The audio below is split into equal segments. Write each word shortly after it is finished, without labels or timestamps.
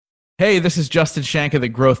Hey, this is Justin Shank of the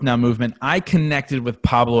Growth Now Movement. I connected with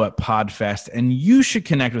Pablo at PodFest, and you should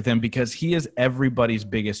connect with him because he is everybody's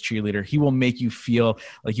biggest cheerleader. He will make you feel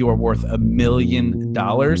like you are worth $1 million.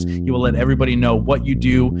 He will let everybody know what you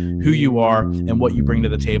do, who you are, and what you bring to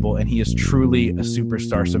the table, and he is truly a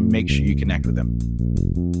superstar, so make sure you connect with him.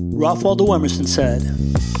 Ralph Waldo Emerson said,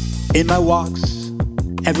 "In my walks,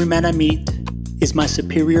 every man I meet is my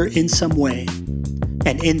superior in some way,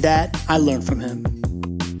 and in that I learn from him."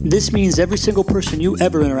 This means every single person you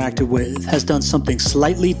ever interacted with has done something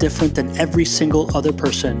slightly different than every single other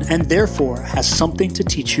person, and therefore has something to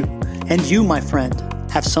teach you. And you, my friend,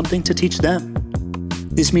 have something to teach them.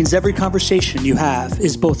 This means every conversation you have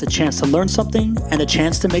is both a chance to learn something and a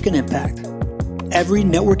chance to make an impact. Every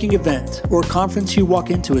networking event or conference you walk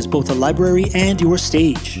into is both a library and your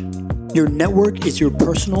stage. Your network is your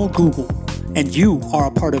personal Google, and you are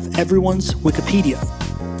a part of everyone's Wikipedia.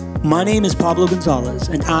 My name is Pablo Gonzalez,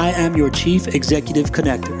 and I am your Chief Executive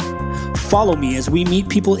Connector. Follow me as we meet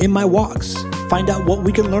people in my walks, find out what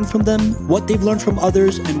we can learn from them, what they've learned from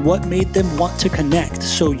others, and what made them want to connect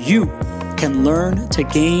so you can learn to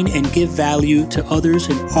gain and give value to others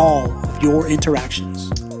in all of your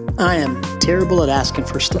interactions. I am terrible at asking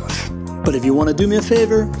for stuff, but if you want to do me a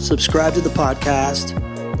favor, subscribe to the podcast.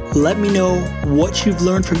 Let me know what you've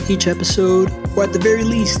learned from each episode, or at the very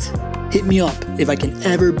least, hit me up if I can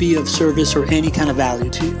ever be of service or any kind of value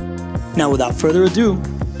to you. Now, without further ado,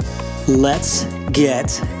 let's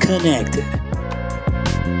get connected.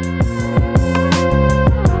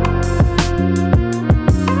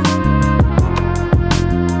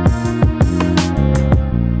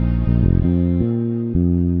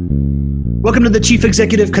 Welcome to the Chief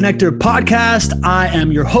Executive Connector podcast. I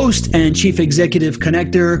am your host and Chief Executive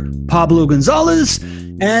Connector, Pablo Gonzalez.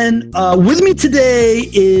 And with me today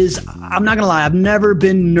is, I'm not going to lie, I've never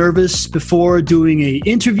been nervous before doing an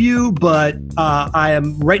interview, but I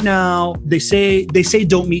am right now. They say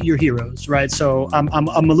don't meet your heroes, right? So I'm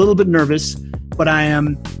a little bit nervous, but I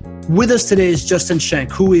am. With us today is Justin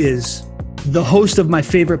Shank, who is the host of my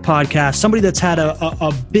favorite podcast, somebody that's had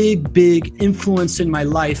a big influence in my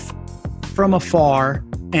life from afar.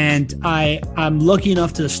 And I'm lucky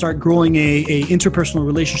enough to start growing a interpersonal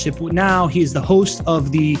relationship. Now he's the host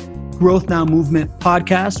of the Growth Now Movement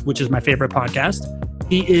podcast, which is my favorite podcast.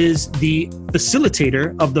 He is the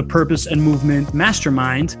facilitator of the Purpose and Movement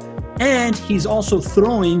Mastermind. And he's also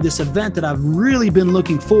throwing this event that I've really been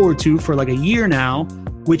looking forward to for like a year now,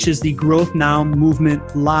 which is the Growth Now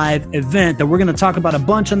Movement live event that we're going to talk about a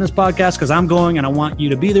bunch on this podcast because I'm going and I want you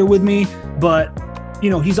to be there with me. But you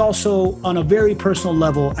know, he's also on a very personal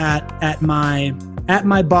level at my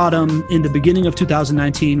bottom in the beginning of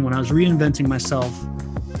 2019 when I was reinventing myself.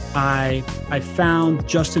 I found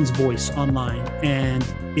Justin's voice online, and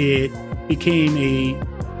it became a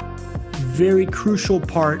very crucial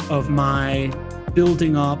part of my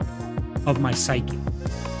building up of my psyche.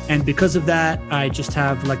 And because of that, I just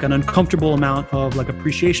have like an uncomfortable amount of like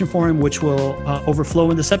appreciation for him, which will overflow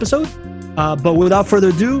in this episode. But without further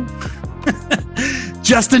ado,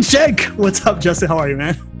 Justin Shank. What's up, Justin? How are you,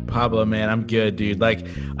 man? Pablo, man, I'm good, dude. Like,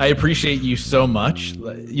 I appreciate you so much,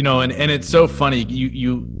 you know, and it's so funny.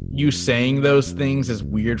 You saying those things is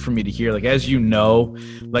weird for me to hear. Like, as you know,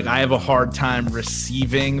 like I have a hard time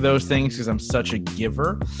receiving those things because I'm such a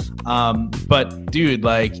giver. But dude,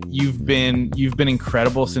 like you've been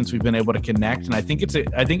incredible since we've been able to connect. And I think it's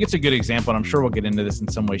a good example. And I'm sure we'll get into this in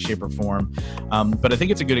some way, shape or form. But I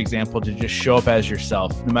think it's a good example to just show up as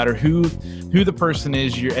yourself, no matter who the person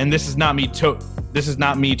is. And this is not me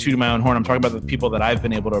tooting my own horn. I'm talking about the people that I've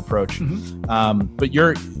been able to approach. Mm-hmm. But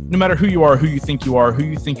no matter who you are, who you think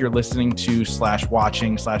you're listening to /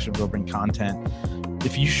 watching / absorbing content,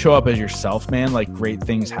 if you show up as yourself, man, like great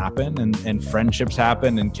things happen and friendships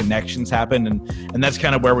happen and connections happen. And that's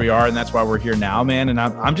kind of where we are. And that's why we're here now, man. And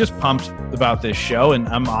I'm just pumped about this show, and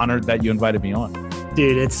I'm honored that you invited me on.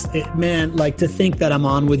 Dude, man, like to think that I'm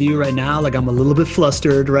on with you right now, like I'm a little bit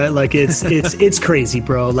flustered, right? Like it's crazy,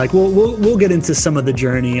 bro. Like we'll get into some of the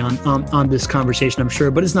journey on this conversation, I'm sure,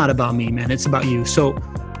 but it's not about me, man. It's about you. So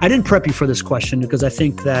I didn't prep you for this question because I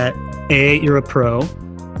think that A, you're a pro,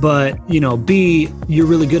 but you know, B, you're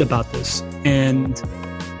really good about this. And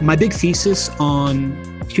my big thesis on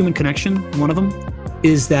human connection, one of them,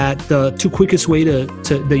 is that the two quickest way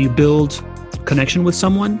that you build connection with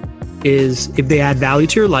someone is if they add value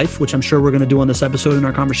to your life, which I'm sure we're going to do on this episode in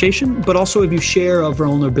our conversation, but also if you share a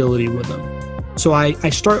vulnerability with them. So I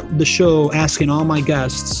start the show asking all my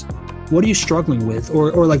guests, what are you struggling with?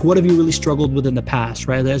 Or like, what have you really struggled with in the past,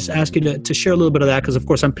 right? Let's ask you to share a little bit of that, because of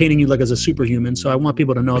course I'm painting you like as a superhuman. So I want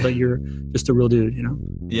people to know that you're just a real dude, you know?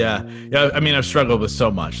 Yeah. I mean, I've struggled with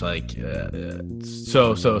so much, like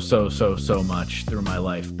so much through my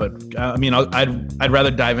life. But I mean, I'd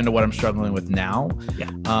rather dive into what I'm struggling with now.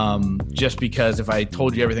 Yeah. Just because if I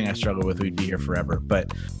told you everything I struggle with, we'd be here forever.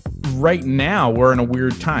 But right now we're in a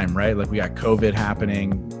weird time, right? Like we got COVID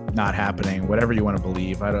happening, not happening, whatever you want to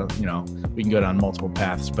believe. I don't, we can go down multiple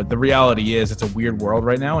paths, but the reality is it's a weird world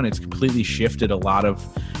right now, and it's completely shifted a lot of,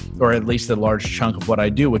 or at least a large chunk of what I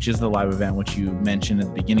do, which is the live event, which you mentioned at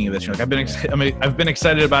the beginning of this. You're like, I've been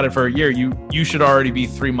excited about it for a year. You should already be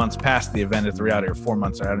 3 months past the event. It's the reality, or 4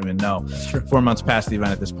 months. I don't even know. Sure. 4 months past the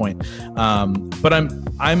event at this point. But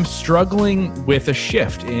I'm struggling with a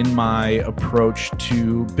shift in my approach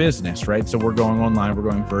to business, right? So we're going online, we're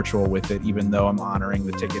going virtual with it, even though I'm honoring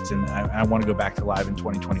the tickets, and I want to go back to live in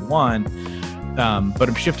 2021. But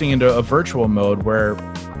I'm shifting into a virtual mode where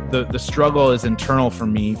the struggle is internal for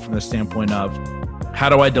me, from the standpoint of how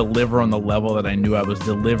do I deliver on the level that I knew I was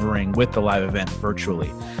delivering with the live event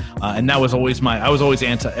virtually. And that was always I was always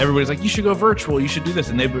everybody's like, you should go virtual, you should do this.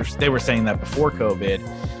 And they were saying that before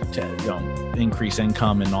COVID to increase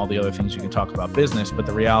income and all the other things you can talk about business. But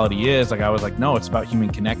the reality is, like, I was like, no, it's about human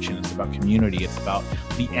connection. It's about community. It's about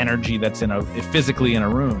the energy that's physically in a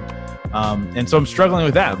room. And so I'm struggling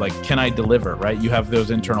with that. Like, can I deliver, right? You have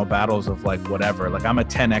those internal battles of like, whatever, like I'm a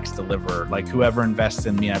 10X deliverer, like whoever invests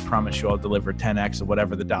in me, I promise you I'll deliver 10X of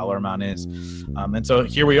whatever the dollar amount is. And so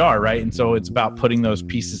here we are, right? And so it's about putting those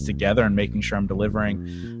pieces together and making sure I'm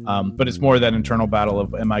delivering. But it's more that internal battle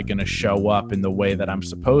of, am I going to show up in the way that I'm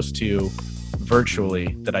supposed to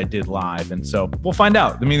virtually that I did live? And so we'll find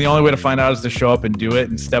out. I mean, the only way to find out is to show up and do it,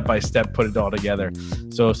 and step by step put it all together.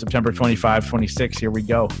 So September 25, 26, here we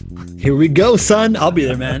go. Here we go, son. I'll be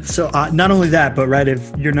there, man. So not only that, but right,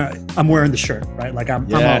 if you're not, I'm wearing the shirt, right? Like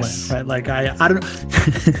I'm all in, right? Like I don't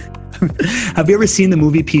know. Have you ever seen the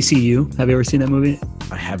movie PCU? Have you ever seen that movie?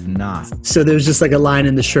 I have not. So there's just like a line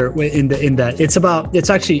in the shirt in that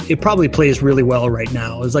it probably plays really well right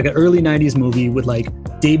now. It's like an early 90s movie with like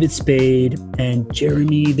David Spade and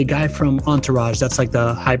Jeremy, the guy from Entourage. That's like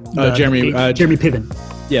Jeremy Piven.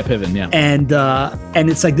 Yeah, Piven, yeah. And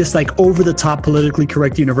it's like this like over the top politically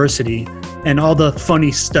correct university, and all the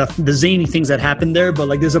funny stuff, the zany things that happen there. But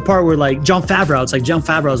like there's a part where like Jon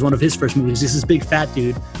Favreau is one of his first movies. This is big fat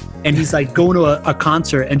dude. And he's like going to a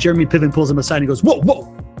concert, and Jeremy Piven pulls him aside and he goes,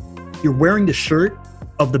 whoa, you're wearing the shirt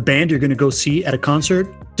of the band you're going to go see at a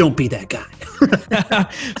concert? Don't be that guy.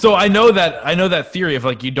 So I know that theory of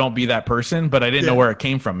like, you don't be that person, but I didn't know where it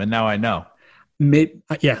came from. And now I know.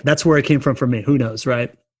 That's where it came from for me. Who knows,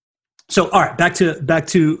 right? So, all right, back to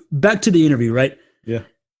the interview, right? Yeah.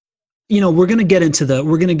 We're going to get into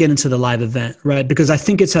the live event, right? Because I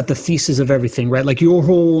think it's at the thesis of everything, right? Like your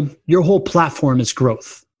whole platform is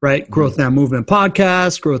growth, right? Mm-hmm. Growth Now Movement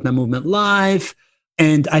podcast, Growth Now Movement live.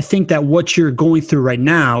 And I think that what you're going through right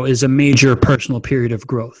now is a major personal period of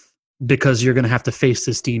growth, because you're going to have to face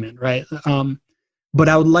this demon, right? But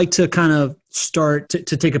I would like to kind of start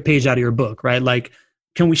to take a page out of your book, right? Like,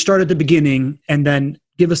 can we start at the beginning and then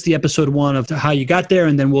give us the episode 1 of how you got there,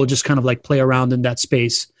 and then we'll just kind of like play around in that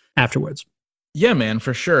space afterwards. Yeah, man,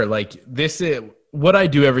 for sure. Like, this is what I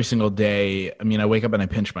do every single day. I mean, I wake up and I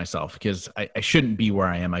pinch myself, because I shouldn't be where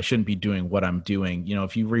I am. I shouldn't be doing what I'm doing.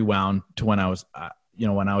 If you rewound to when I was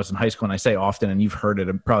in high school, and I say often, and you've heard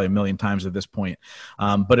it probably a million times at this point,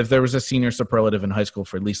 but if there was a senior superlative in high school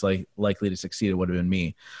for least likely to succeed, it would have been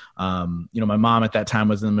me. My mom at that time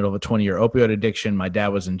was in the middle of a 20-year opioid addiction. My dad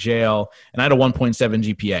was in jail, and I had a 1.7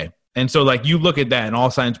 GPA. And so like, you look at that and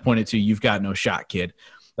all signs pointed to, you've got no shot, kid.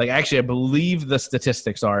 Like, actually, I believe the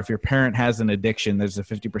statistics are, if your parent has an addiction, there's a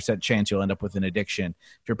 50% chance you'll end up with an addiction.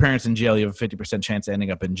 If your parent's in jail, you have a 50% chance of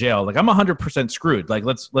ending up in jail. Like, I'm 100% screwed. Like,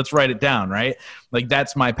 let's write it down, right? Like,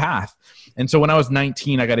 that's my path. And so when I was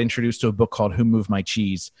 19, I got introduced to a book called Who Moved My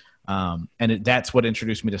Cheese? That's what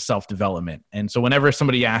introduced me to self-development. And so whenever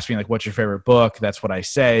somebody asks me, like, what's your favorite book? That's what I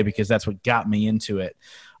say, because that's what got me into it.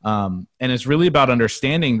 And it's really about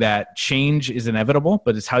understanding that change is inevitable,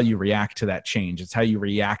 but it's how you react to that change. It's how you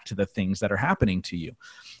react to the things that are happening to you.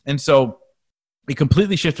 And so it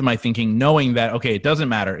completely shifted my thinking, knowing that, okay, it doesn't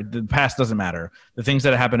matter. The past doesn't matter. The things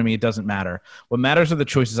that have happened to me, it doesn't matter. What matters are the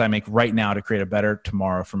choices I make right now to create a better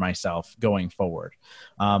tomorrow for myself going forward.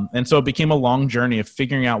 And so it became a long journey of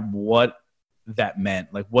figuring out what that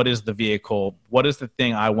meant. Like, what is the vehicle? What is the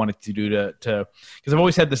thing I wanted to do to because I've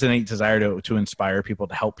always had this innate desire to inspire people,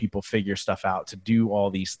 to help people figure stuff out, to do all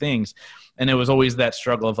these things. And it was always that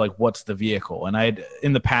struggle of like, what's the vehicle? And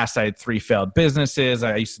in the past, I had 3 failed businesses.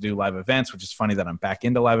 I used to do live events, which is funny that I'm back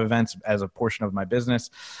into live events as a portion of my business.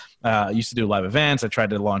 I used to do live events. I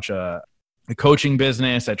tried to launch a coaching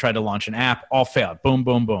business. I tried to launch an app, all failed. Boom,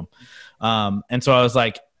 boom, boom. And so I was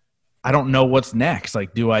like, I don't know what's next.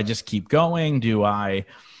 Like, do I just keep going? Do I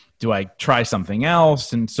try something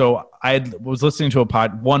else? And so I was listening to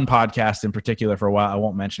one podcast in particular for a while. I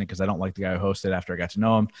won't mention it because I don't like the guy who hosted after I got to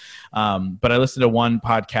know him. But I listened to one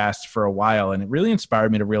podcast for a while, and it really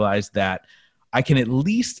inspired me to realize that I can at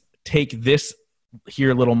least take this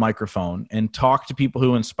here little microphone and talk to people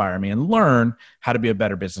who inspire me and learn how to be a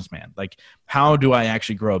better businessman. Like, how do I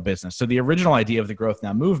actually grow a business? So the original idea of the Growth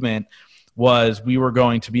Now movement was we were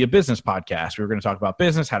going to be a business podcast. We were going to talk about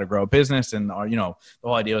business, how to grow a business. And, the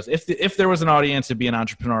whole idea was if there was an audience, it'd be an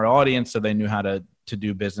entrepreneurial audience. So they knew how to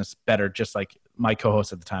do business better, just like my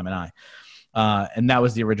co-host at the time and I. And that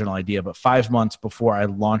was the original idea. But 5 months before I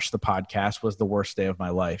launched the podcast was the worst day of my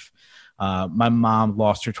life. My mom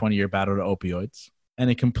lost her 20-year battle to opioids, and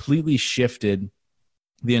it completely shifted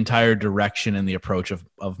the entire direction and the approach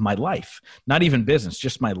of my life. Not even business,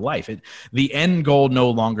 just my life. The end goal no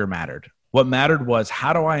longer mattered. What mattered was,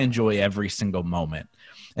 how do I enjoy every single moment?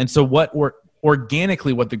 And so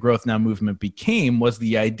organically what the Growth Now movement became was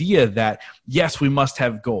the idea that, yes, we must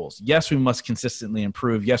have goals. Yes, we must consistently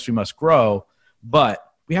improve. Yes, we must grow, but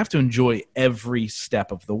we have to enjoy every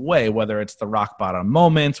step of the way, whether it's the rock bottom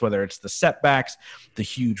moments, whether it's the setbacks, the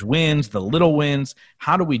huge wins, the little wins.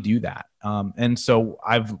 How do we do that? And so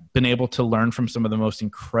I've been able to learn from some of the most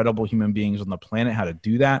incredible human beings on the planet how to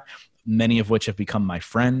do that, many of which have become my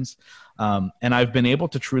friends. And I've been able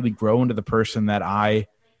to truly grow into the person that I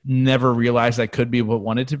never realized I could be, but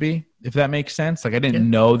wanted to be, if that makes sense. Like, I didn't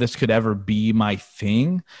know this could ever be my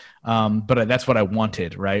thing. But that's what I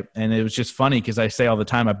wanted. Right. And it was just funny because I say all the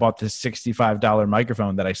time, I bought this $65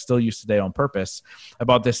 microphone that I still use today on purpose. I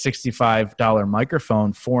bought this $65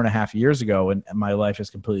 microphone 4.5 years ago, and my life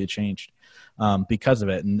has completely changed because of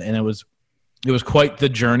it. And it was quite the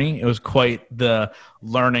journey. It was quite the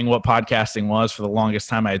learning what podcasting was. For the longest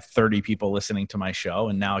time, I had 30 people listening to my show,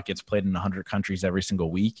 and now it gets played in 100 countries every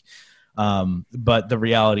single week. But the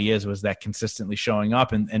reality was that consistently showing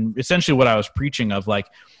up and essentially what I was preaching of, like,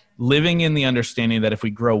 living in the understanding that if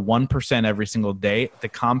we grow 1% every single day, the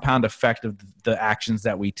compound effect of the actions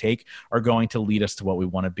that we take are going to lead us to what we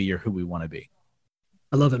want to be or who we want to be.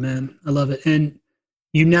 I love it, man. I love it. And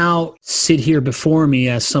you now sit here before me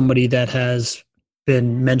as somebody that has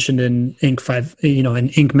been mentioned in Inc. 5, in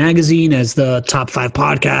Inc. magazine as the top 5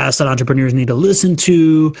 podcasts that entrepreneurs need to listen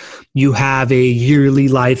to. You have a yearly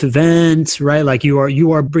life event, right? Like, you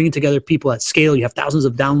are bringing together people at scale. You have thousands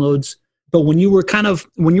of downloads. But when you were kind of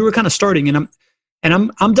starting, and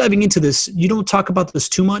I'm diving into this. You don't talk about this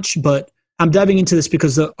too much, but I'm diving into this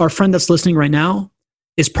because our friend that's listening right now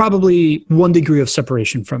is probably 1 degree of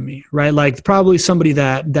separation from me, right? Like, probably somebody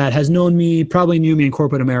that has known me, probably knew me in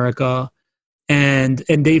corporate America, and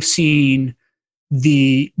they've seen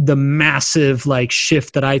the massive like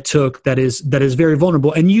shift that I took that is very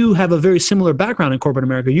vulnerable. And you have a very similar background in corporate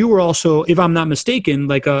America. You were also, if I'm not mistaken,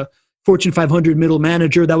 like a Fortune 500 middle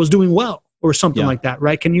manager that was doing well or something like that,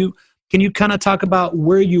 right? Can you kind of talk about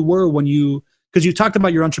where you were because you talked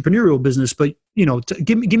about your entrepreneurial business, but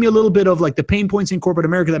give me a little bit of like the pain points in corporate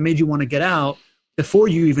America that made you want to get out before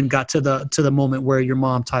you even got to the moment where your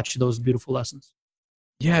mom taught you those beautiful lessons.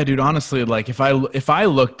 Yeah, dude, honestly, like if I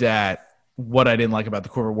looked at what I didn't like about the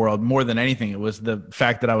corporate world more than anything, it was the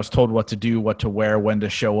fact that I was told what to do, what to wear, when to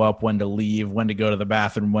show up, when to leave, when to go to the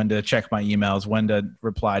bathroom, when to check my emails, when to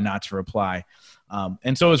reply, not to reply.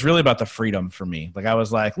 And so it was really about the freedom for me. Like, I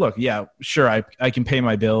was like, look, yeah, sure, I can pay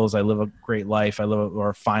my bills. I live a great life. I live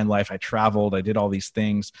a fine life. I traveled. I did all these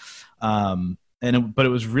things. But it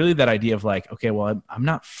was really that idea of like, okay, well, I'm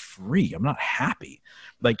not free. I'm not happy.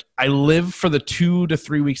 Like, I live for the 2 to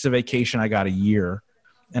 3 weeks of vacation I got a year.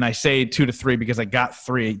 And I say 2 to 3 because I got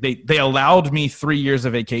 3. They allowed me 3 years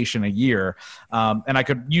of vacation a year. And I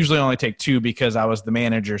could usually only take 2 because I was the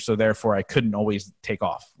manager. So therefore I couldn't always take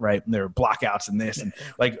off. Right. And there were blockouts and this and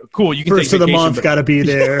like, cool. You can first take vacation, of the month got to be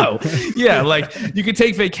there. Yeah. Like, you can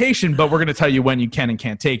take vacation, but we're going to tell you when you can and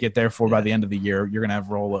can't take it. Therefore, by the end of the year, you're going to have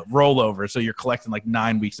rollover. So you're collecting like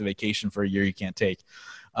 9 weeks of vacation for a year you can't take.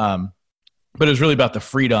 but it was really about the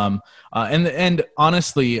freedom. And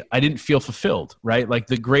honestly, I didn't feel fulfilled, right? Like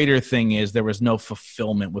the greater thing is there was no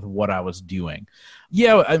fulfillment with what I was doing.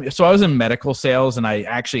 Yeah. So I was in medical sales, and I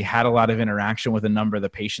actually had a lot of interaction with a number of the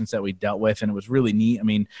patients that we dealt with. And it was really neat. I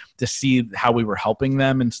mean, to see how we were helping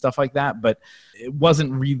them and stuff like that. But it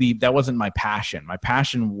wasn't really, that wasn't my passion. My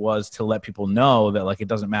passion was to let people know that like, it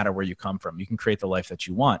doesn't matter where you come from. You can create the life that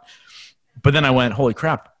you want. But then I went, holy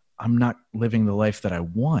crap, I'm not living the life that I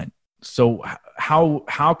want. So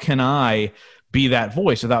how can I be that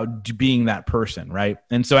voice without being that person, right?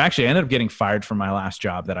 And so actually I ended up getting fired from my last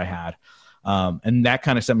job that I had. And that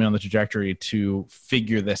kind of set me on the trajectory to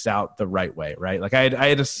figure this out the right way, right? Like I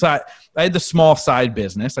had the small side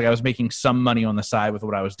business. Like I was making some money on the side with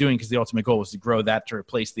what I was doing, because the ultimate goal was to grow that to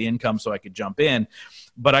replace the income so I could jump in.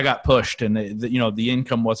 But I got pushed, and the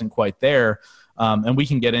income wasn't quite there. And we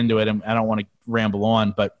can get into it, and I don't want to ramble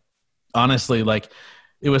on, but honestly, like,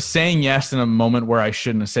 it was saying yes in a moment where I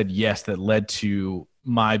shouldn't have said yes that led to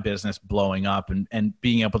my business blowing up and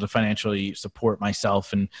being able to financially support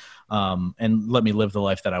myself and let me live the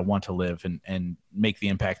life that I want to live and make the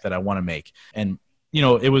impact that I want to make. And,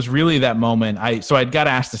 it was really that moment. So I'd got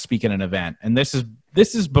asked to speak at an event, and this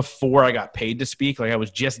is before I got paid to speak. Like I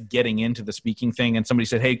was just getting into the speaking thing, and somebody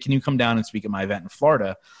said, "Hey, can you come down and speak at my event in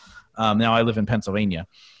Florida?" Now I live in Pennsylvania.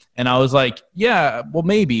 And I was like, yeah, well,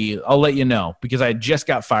 maybe I'll let you know, because I had just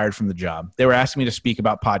got fired from the job. They were asking me to speak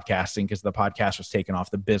about podcasting because the podcast was taken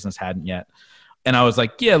off. The business hadn't yet. And I was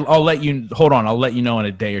like, yeah, I'll let you know in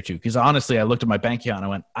a day or two. Because honestly, I looked at my bank account and I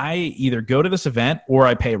went, I either go to this event or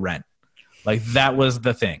I pay rent. Like that was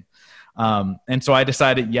the thing. And so I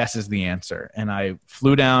decided yes is the answer. And I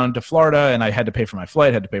flew down to Florida, and I had to pay for my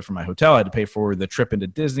flight, had to pay for my hotel, had to pay for the trip into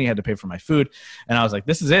Disney, had to pay for my food. And I was like,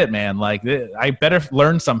 this is it, man. Like I better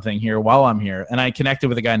learn something here while I'm here. And I connected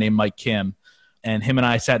with a guy named Mike Kim, and him and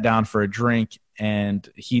I sat down for a drink, and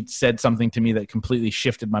he said something to me that completely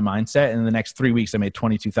shifted my mindset. And in the next 3 weeks, I made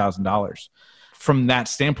 $22,000. From that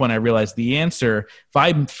standpoint, I realized the answer, if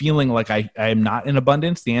I'm feeling like I am not in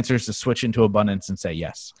abundance, the answer is to switch into abundance and say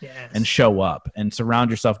yes. And show up and surround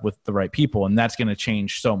yourself with the right people. And that's going to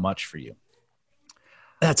change so much for you.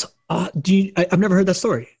 That's, I've never heard that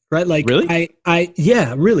story, right? Like, really?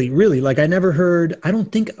 Yeah, really. Like I never heard, I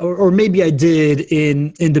don't think, or maybe I did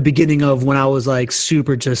in the beginning of when I was like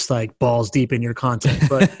super, just like balls deep in your content.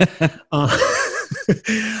 But,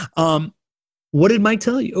 what did Mike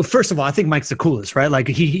tell you? First of all, I think Mike's the coolest, right? Like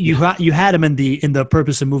you had him in the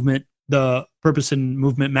Purpose and Movement Mastermind. Purpose and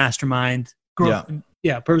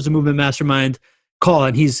Movement Mastermind call,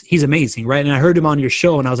 and he's amazing, right? And I heard him on your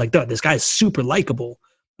show, and I was like, dude, this guy's super likable.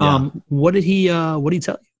 What did he tell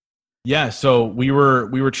you? Yeah, so we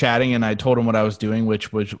were chatting, and I told him what I was doing,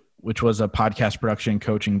 which was a podcast production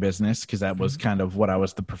coaching business, because that was kind of what I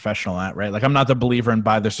was the professional at, right? Like I'm not the believer in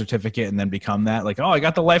buy the certificate and then become that. Like, oh, I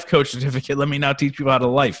got the life coach certificate, let me now teach you how to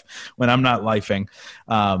life, when I'm not lifing.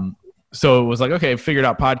 So it was like, okay, I figured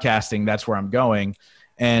out podcasting, that's where I'm going.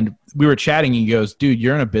 And we were chatting, and he goes, dude,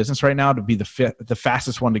 you're in a business right now to be the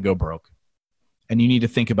fastest one to go broke. And you need to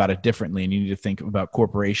think about it differently, and you need to think about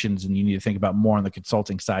corporations, and you need to think about more on the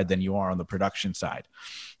consulting side than you are on the production side.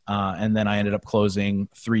 And then I ended up closing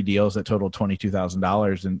 3 deals that totaled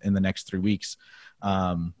 $22,000 in the next 3 weeks.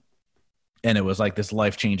 And it was like this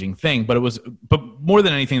life-changing thing, but more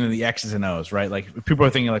than anything than the X's and O's, right? Like people are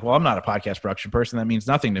thinking like, well, I'm not a podcast production person. That means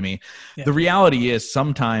nothing to me. Yeah. The reality is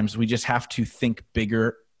sometimes we just have to think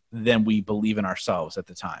bigger than we believe in ourselves at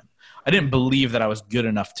the time. I didn't believe that I was good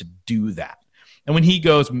enough to do that. And when he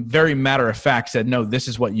goes very matter of fact said, no, this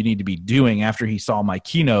is what you need to be doing after he saw my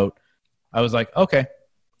keynote, I was like, okay,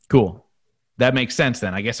 cool. That makes sense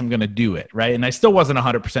then. I guess I'm going to do it, right? And I still wasn't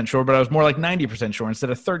 100% sure, but I was more like 90% sure instead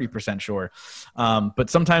of 30% sure. But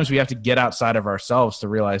sometimes we have to get outside of ourselves to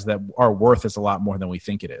realize that our worth is a lot more than we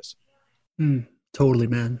think it is. Totally,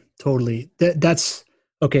 man. Totally. That's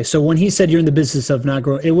okay. So when he said you're in the business of not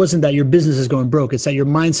growing, it wasn't that your business is going broke. It's that your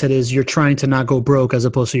mindset is you're trying to not go broke as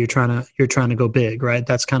opposed to you're trying to go big, right?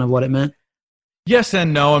 That's kind of what it meant. Yes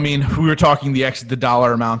and no. I mean, we were talking the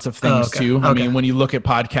dollar amounts of things too. I mean, when you look at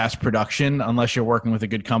podcast production, unless you're working with a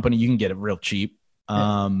good company, you can get it real cheap.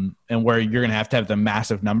 And where you're going to have the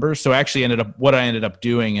massive numbers. So actually what I ended up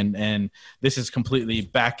doing, and this is completely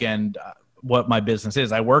back end, what my business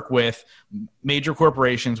is. I work with major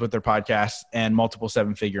corporations with their podcasts and multiple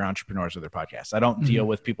 7-figure entrepreneurs with their podcasts. I don't deal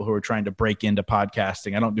with people who are trying to break into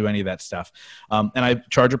podcasting. I don't do any of that stuff. And I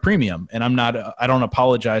charge a premium, and I don't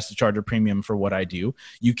apologize to charge a premium for what I do.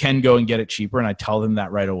 You can go and get it cheaper, and I tell them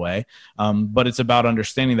that right away. But it's about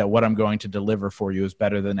understanding that what I'm going to deliver for you is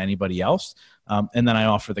better than anybody else. And then I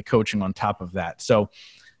offer the coaching on top of that. So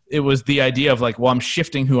it was the idea of like, well, I'm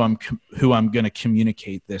shifting who I'm going to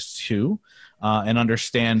communicate this to, and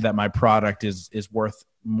understand that my product is worth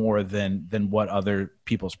more than what other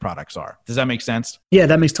people's products are. Does that make sense? Yeah,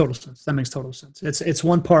 that makes total sense. It's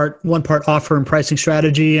one part offer and pricing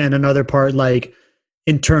strategy, and another part like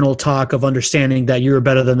internal talk of understanding that you're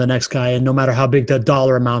better than the next guy, and no matter how big the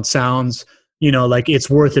dollar amount sounds, like it's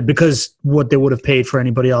worth it because what they would have paid for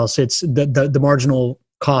anybody else. It's the marginal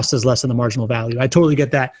cost is less than the marginal value. I totally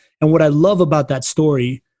get that. And what I love about that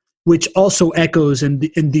story, which also echoes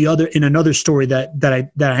in another story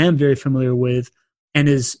that I am very familiar with, and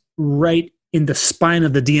is right in the spine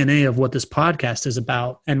of the DNA of what this podcast is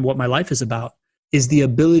about and what my life is about, is the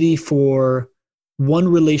ability for one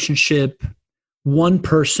relationship, one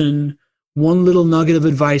person, one little nugget of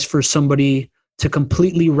advice for somebody to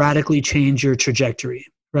completely radically change your trajectory,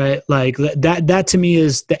 right? Like that to me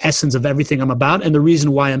is the essence of everything I'm about, and the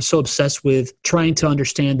reason why I'm so obsessed with trying to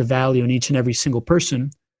understand the value in each and every single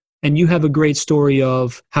person. And you have a great story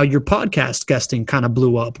of how your podcast guesting kind of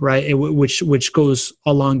blew up, right? Which goes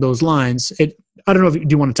along those lines. I don't know if do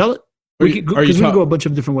you want to tell it? Because we can go a bunch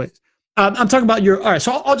of different ways. I'm talking about all right.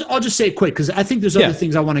 So I'll just say it quick because I think there's other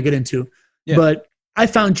things I want to get into. Yeah. But I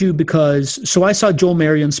found you because I saw Joel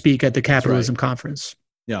Marion speak at the Capitalism Conference.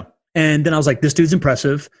 Yeah. And then I was like, this dude's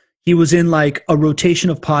impressive. He was in like a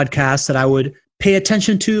rotation of podcasts that I would pay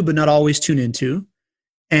attention to, but not always tune into.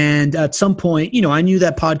 And at some point, I knew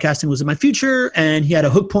that podcasting was in my future, and he had a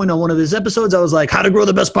hook point on one of his episodes. I was like, how to grow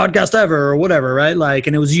the best podcast ever or whatever, right? Like,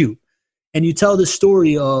 and it was you. And you tell this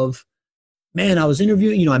story of, man, I was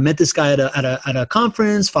interviewing, I met this guy at a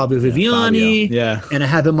conference, Fabio Viviani. Yeah. And I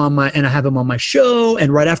have him on my show.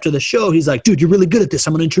 And right after the show, he's like, dude, you're really good at this.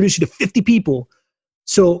 I'm going to introduce you to 50 people.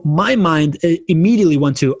 So my mind immediately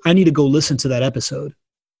went to, I need to go listen to that episode.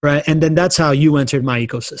 Right. And then that's how you entered my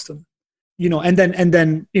ecosystem. And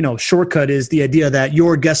then shortcut is the idea that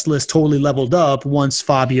your guest list totally leveled up once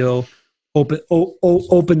Fabio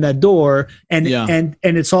opened that door. And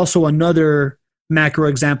it's also another macro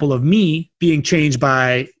example of me being changed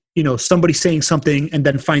by, somebody saying something and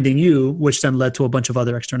then finding you, which then led to a bunch of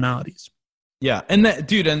other externalities. Yeah. And that,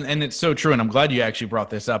 dude, and it's so true. And I'm glad you actually brought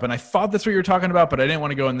this up. And I thought that's what you were talking about, but I didn't want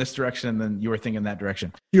to go in this direction. And then you were thinking that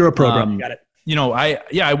direction. You're a program. You got it.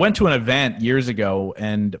 I went to an event years ago,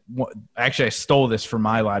 and actually I stole this from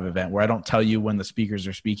my live event where I don't tell you when the speakers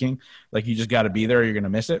are speaking. Like, you just got to be there or you're going to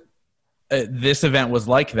miss it. This event was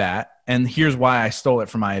like that. And here's why I stole it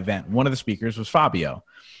from my event. One of the speakers was Fabio.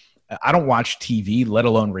 I don't watch TV, let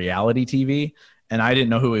alone reality TV. And I didn't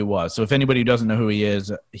know who he was. So if anybody who doesn't know who he is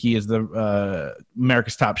the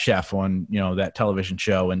America's Top Chef on, that television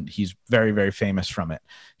show. And he's very, very famous from it.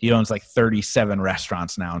 He owns like 37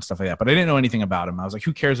 restaurants now and stuff like that. But I didn't know anything about him. I was like,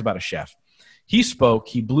 who cares about a chef? He spoke,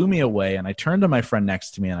 he blew me away. And I turned to my friend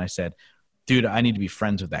next to me and I said, dude, I need to be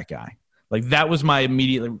friends with that guy. Like, that was my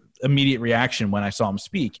immediate reaction when I saw him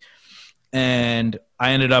speak. And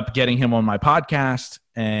I ended up getting him on my podcast,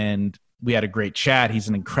 and we had a great chat. He's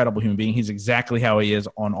an incredible human being. He's exactly how he is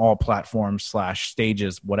on all platforms /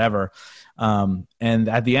 stages, whatever. And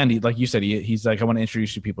at the end, like you said, he's like, I want to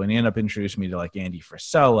introduce you to people. And he ended up introducing me to like Andy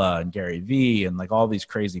Frisella and Gary Vee and like all these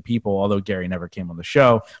crazy people. Although Gary never came on the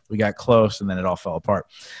show, we got close and then it all fell apart.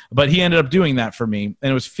 But he ended up doing that for me.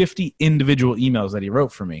 And it was 50 individual emails that he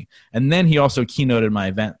wrote for me. And then he also keynoted my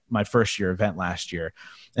event, my first year event last year.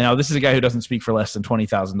 Now, this is a guy who doesn't speak for less than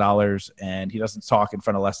 $20,000, and he doesn't talk in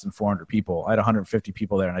front of less than 400 people. I had 150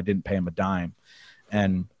 people there, and I didn't pay him a dime.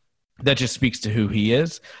 And that just speaks to who he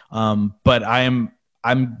is. But I'm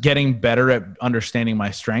getting better at understanding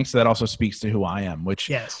my strengths. So that also speaks to who I am, which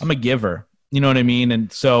I'm a giver. You know what I mean? And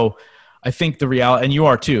so I think the reality, and you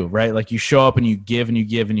are too, right? Like, you show up and you give and you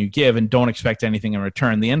give and you give and don't expect anything in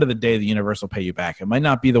return. At the end of the day, the universe will pay you back. It might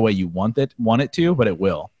not be the way you want it to, but it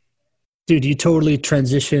will. Dude, you totally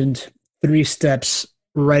transitioned 3 steps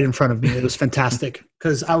right in front of me. It was fantastic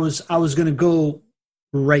because I was going to go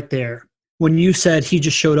right there. When you said he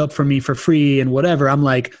just showed up for me for free and whatever, I'm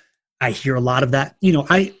like, I hear a lot of that.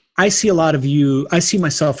 I see a lot of you. I see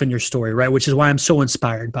myself in your story, right? Which is why I'm so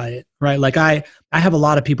inspired by it, right? Like I have a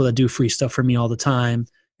lot of people that do free stuff for me all the time.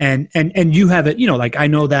 And you have it, like I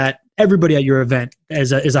know that everybody at your event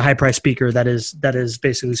is a high price speaker that is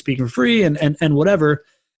basically speaking for free and whatever.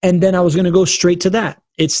 And then I was going to go straight to that.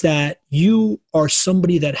 It's that you are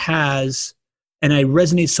somebody that has, and I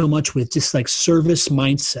resonate so much with just like service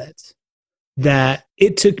mindset that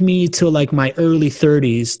it took me to like my early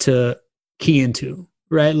 30s to key into,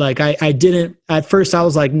 right? Like I didn't, at first I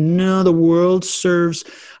was like, no, the world serves,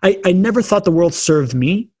 I never thought the world served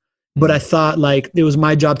me, but I thought like it was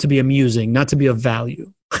my job to be amusing, not to be of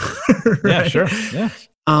value. Right? Yeah, sure. Yeah.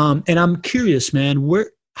 And I'm curious, man,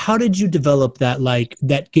 how did you develop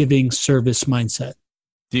that giving service mindset?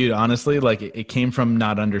 Dude, honestly, like it came from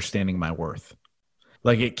not understanding my worth.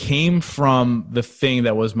 Like it came from the thing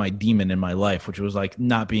that was my demon in my life, which was like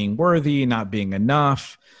not being worthy, not being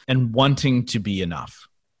enough, and wanting to be enough.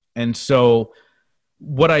 And so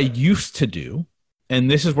what I used to do, and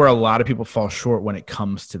this is where a lot of people fall short when it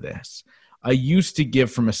comes to this, I used to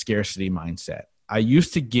give from a scarcity mindset. I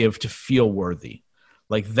used to give to feel worthy.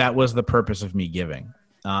 Like that was the purpose of me giving.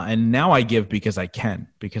 And now I give because I can,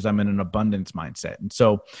 because I'm in an abundance mindset. And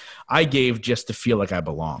so I gave just to feel like I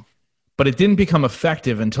belong. But it didn't become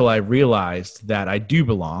effective until I realized that I do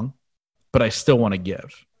belong, but I still want to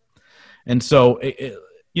give. And so,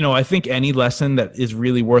 I think any lesson that is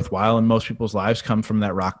really worthwhile in most people's lives come from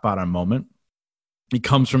that rock bottom moment. It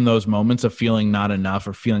comes from those moments of feeling not enough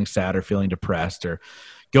or feeling sad or feeling depressed or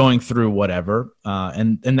going through whatever.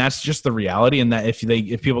 And that's just the reality. And that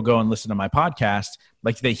if people go and listen to my podcast,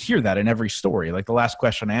 like they hear that in every story. Like the last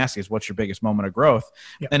question I ask is, what's your biggest moment of growth?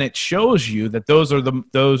 Yep. And it shows you that those are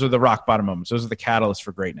the rock bottom moments. Those are the catalysts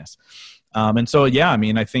for greatness. And so, yeah, I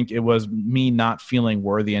mean, I think it was me not feeling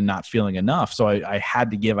worthy and not feeling enough. So I had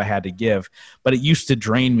to give, but it used to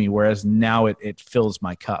drain me. Whereas now it fills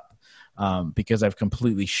my cup because I've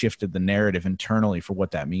completely shifted the narrative internally for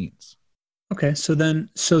what that means. Okay. So then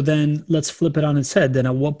let's flip it on its head. Then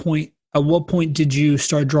at what point did you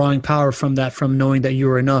start drawing power from knowing that you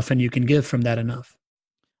were enough and you can give from that enough?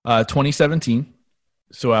 2017.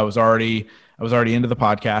 So I was already into the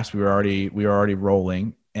podcast. We were already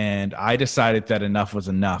rolling, and I decided that enough was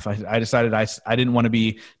enough. I decided I didn't want to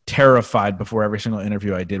be terrified before every single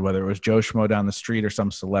interview I did, whether it was Joe Schmo down the street or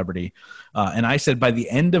some celebrity. And I said, by the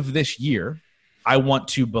end of this year, I want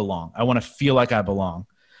to belong. I want to feel like I belong.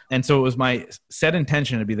 And so it was my set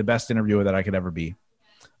intention to be the best interviewer that I could ever be.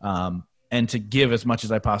 And to give as much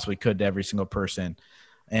as I possibly could to every single person.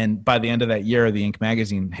 And by the end of that year, the Inc.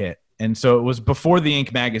 magazine hit. And so it was before the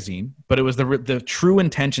Inc. magazine, but it was the true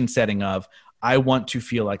intention setting of, I want to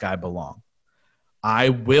feel like I belong. I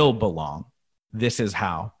will belong. This is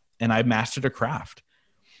how. And I mastered a craft.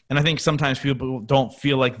 And I think sometimes people don't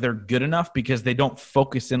feel like they're good enough because they don't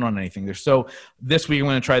focus in on anything. They're so, this week I'm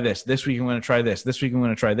going to try this. This week I'm going to try this. This week I'm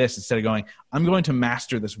going to try this. Instead of going, I'm going to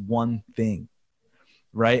master this one thing.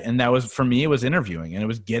 Right. And that was, for me, it was interviewing, and it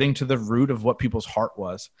was getting to the root of what people's heart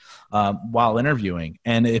was while interviewing.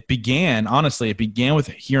 And it began with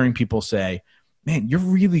hearing people say, man, you're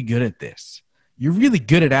really good at this. You're really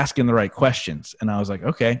good at asking the right questions. And I was like,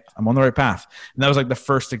 okay, I'm on the right path. And that was like the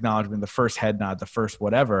first acknowledgement, the first head nod, the first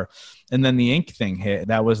whatever. And then the Inc. thing hit.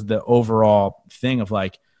 That was the overall thing of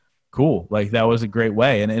like, cool. Like that was a great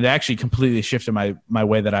way. And it actually completely shifted my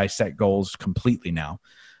way that I set goals completely now.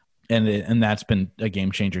 And that's been a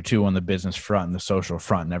game changer too, on the business front and the social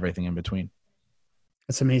front and everything in between.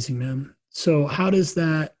 That's amazing, man. So what was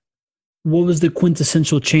the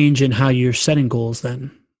quintessential change in how you're setting goals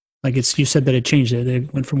then? Like you said that it changed it.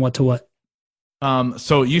 It went from what to what?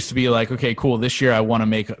 So it used to be like, okay, cool. This year I want to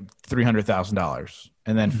make $300,000.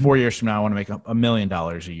 And then 4 years from now, I want to make $1 million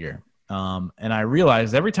a year. And I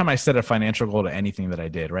realized every time I set a financial goal to anything that I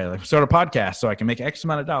did, right? Like start a podcast so I can make X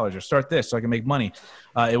amount of dollars, or start this so I can make money.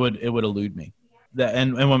 It would elude me.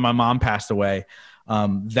 And when my mom passed away,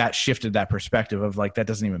 that shifted that perspective of like, that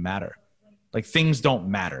doesn't even matter. Like things don't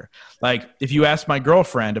matter. Like if you ask my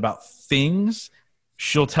girlfriend about things,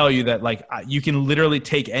 she'll tell you that like you can literally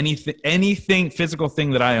take anything physical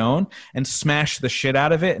thing that I own and smash the shit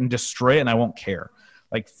out of it and destroy it, and I won't care.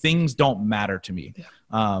 Like things don't matter to me.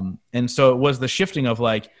 Yeah. And so it was the shifting of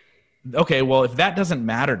like, okay, well, if that doesn't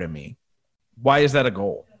matter to me, why is that a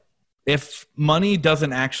goal? If money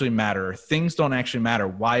doesn't actually matter, things don't actually matter,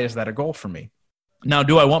 why is that a goal for me? Now,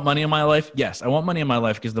 do I want money in my life? Yes, I want money in my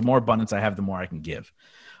life because the more abundance I have, the more I can give.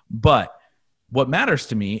 But what matters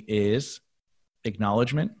to me is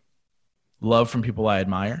acknowledgement, love from people I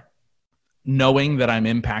admire, knowing that I'm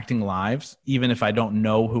impacting lives, even if I don't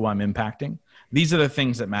know who I'm impacting. These are the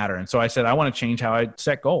things that matter. And so I said, I want to change how I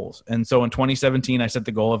set goals. And so in 2017, I set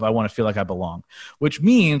the goal of I want to feel like I belong, which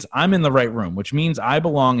means I'm in the right room, which means I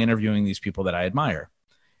belong interviewing these people that I admire.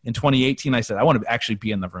 In 2018, I said, I want to actually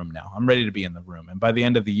be in the room now. I'm ready to be in the room. And by the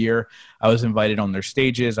end of the year, I was invited on their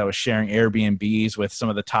stages. I was sharing Airbnbs with some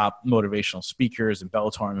of the top motivational speakers and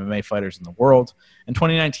Bellator MMA fighters in the world. In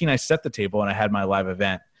 2019, I set the table and I had my live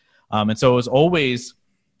event. And so it was always...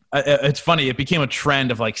 It's funny. It became a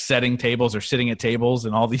trend of like setting tables or sitting at tables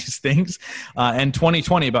and all these things. And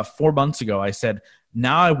 2020, about 4 months ago, I said,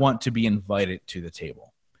 now I want to be invited to the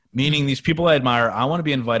table meaning these people I admire, I want to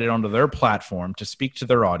be invited onto their platform to speak to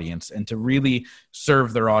their audience and to really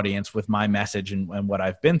serve their audience with my message and what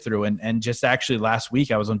I've been through. And just actually last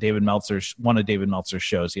week, I was on one of David Meltzer's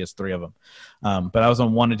shows. He has 3 of them. But I was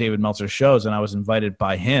on one of David Meltzer's shows, and I was invited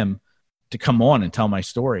by him to come on and tell my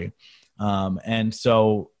story. And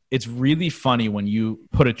so it's really funny when you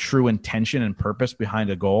put a true intention and purpose behind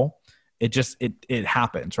a goal. It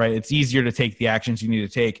happens, right? It's easier to take the actions you need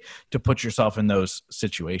to take to put yourself in those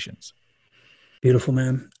situations. Beautiful,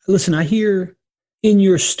 man. Listen, I hear in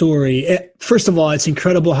your story, first of all, it's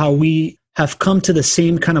incredible how we have come to the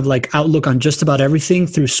same kind of like outlook on just about everything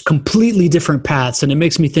through completely different paths. And it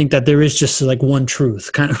makes me think that there is just like one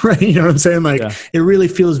truth, kind of, right? You know what I'm saying? Like, It really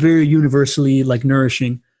feels very universally like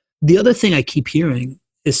nourishing. The other thing I keep hearing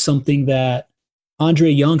is something that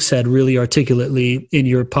Andre Young said really articulately in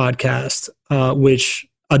your podcast, which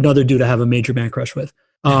another dude I have a major man crush with.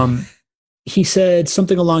 He said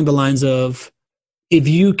something along the lines of, if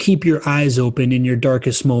you keep your eyes open in your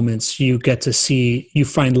darkest moments, you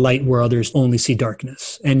find light where others only see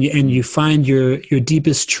darkness, and you find your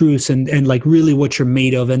deepest truths and like really what you're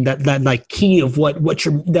made of, and that like key of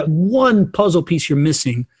that one puzzle piece you're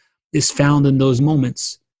missing is found in those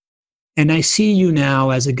moments. And I see you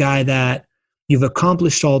now as a guy that you've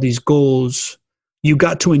accomplished all these goals. You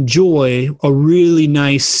got to enjoy a really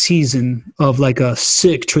nice season of like a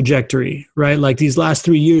sick trajectory, right? Like these last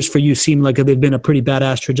 3 years for you seem like they've been a pretty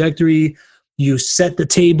badass trajectory. You set the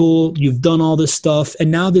table, you've done all this stuff.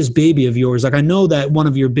 And now this baby of yours, like I know that one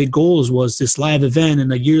of your big goals was this live event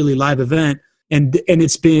and a yearly live event. And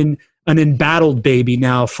it's been an embattled baby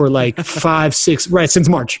now for like 5, 6, right, since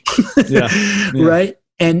March, yeah. Right?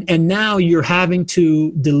 And now you're having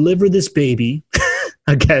to deliver this baby,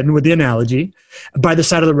 again with the analogy, by the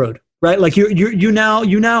side of the road, right? Like you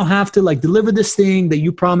now have to like deliver this thing that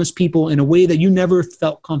you promised people in a way that you never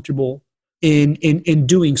felt comfortable in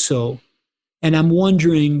doing so. And I'm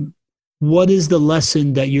wondering, what is the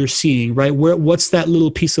lesson that you're seeing, right? What's that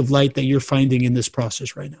little piece of light that you're finding in this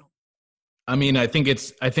process right now? I mean, I think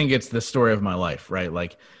it's the story of my life, right?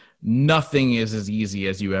 Like nothing is as easy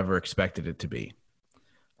as you ever expected it to be.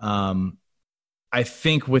 I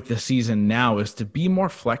think with the season now is to be more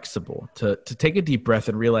flexible, to take a deep breath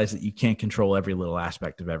and realize that you can't control every little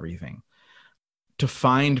aspect of everything, to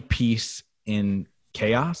find peace in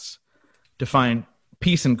chaos, to find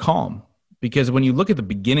peace and calm. Because when you look at the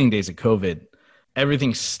beginning days of COVID,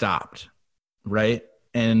 everything stopped, right?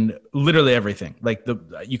 And literally everything, like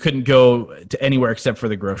you couldn't go to anywhere except for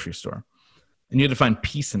the grocery store. And you had to find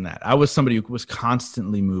peace in that. I was somebody who was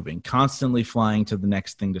constantly moving, constantly flying to the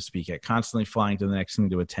next thing to speak at, constantly flying to the next thing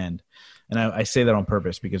to attend. And I say that on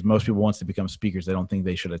purpose because most people, once they become speakers, they don't think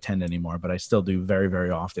they should attend anymore, but I still do very,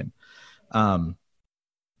 very often.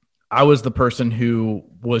 I was the person who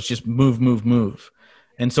was just move.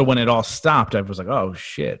 And so when it all stopped, I was like, oh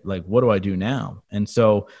shit, like what do I do now? And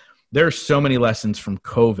so there are so many lessons from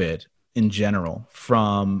COVID in general,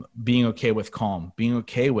 from being okay with calm, being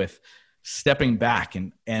okay with stepping back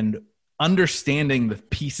and understanding the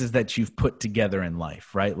pieces that you've put together in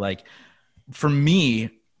life, right? Like for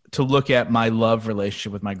me to look at my love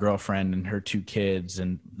relationship with my girlfriend and her 2 kids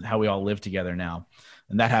and how we all live together now.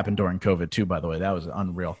 And that happened during COVID too, by the way. That was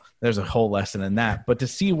unreal. There's a whole lesson in that. But to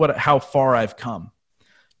see how far I've come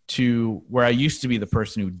to where I used to be the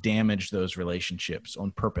person who damaged those relationships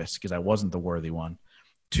on purpose because I wasn't the worthy one,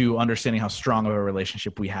 to understanding how strong of a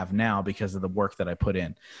relationship we have now because of the work that I put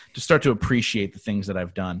in, to start to appreciate the things that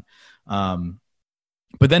I've done.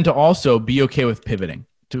 But then to also be okay with pivoting,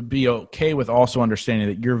 to be okay with also understanding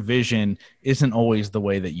that your vision isn't always the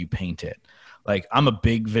way that you paint it. Like I'm a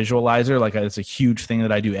big visualizer. Like it's a huge thing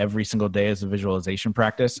that I do every single day as a visualization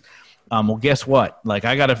practice. Well, guess what? Like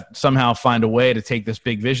I got to somehow find a way to take this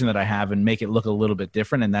big vision that I have and make it look a little bit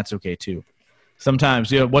different. And that's okay too.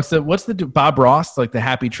 Sometimes, what's the Bob Ross, like the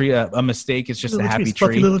happy tree, a mistake is just a happy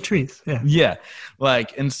tree. Fluffy little trees. Yeah. Yeah.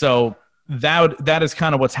 Like, and so that is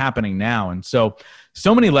kind of what's happening now. And so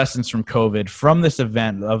many lessons from COVID, from this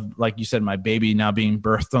event of, like you said, my baby now being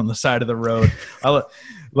birthed on the side of the road.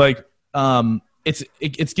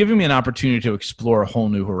 It's giving me an opportunity to explore a whole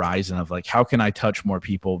new horizon of like, how can I touch more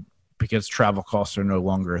people because travel costs are no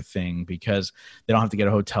longer a thing, because they don't have to get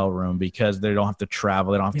a hotel room, because they don't have to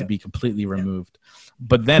travel. They don't have to be completely removed.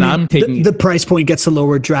 But then I'm taking the price point gets to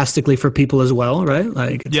lower drastically for people as well, right?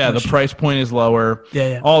 Like, the price point is lower.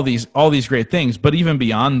 Yeah. All these great things. But even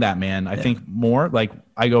beyond that, man, I think more like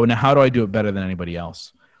I go, now how do I do it better than anybody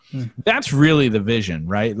else? That's really the vision,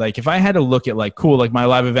 right? Like if I had to look at like, cool, like my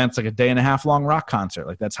live event's like a 1.5 day long rock concert.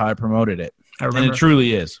 Like that's how I promoted it. I remember. And it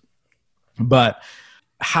truly is. But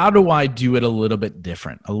how do I do it a little bit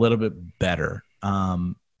different, a little bit better?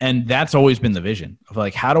 And that's always been the vision of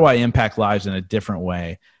like, how do I impact lives in a different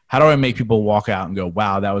way? How do I make people walk out and go,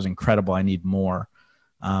 wow, that was incredible. I need more,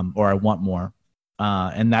 or I want more.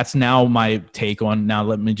 And that's now my take on, now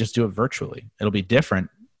let me just do it virtually. It'll be different,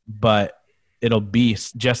 but it'll be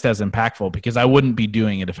just as impactful because I wouldn't be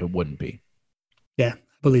doing it if it wouldn't be. Yeah,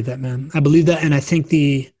 I believe that, man. I believe that. And I think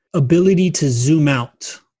the ability to zoom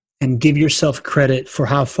out and give yourself credit for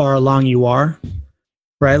how far along you are,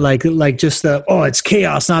 right? Like just it's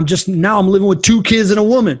chaos. Now I'm living with 2 kids and a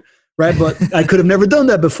woman, right? But I could have never done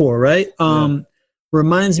that before, right?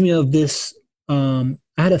 Reminds me of this. I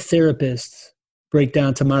had a therapist break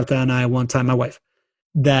down to Marta and I one time, my wife,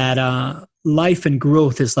 that life and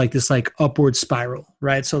growth is like this like upward spiral,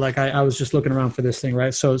 right? So like I was just looking around for this thing,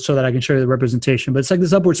 right? So that I can show you the representation. But it's like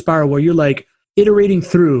this upward spiral where you're like iterating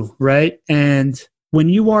through, right? And when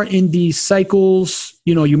you are in these cycles,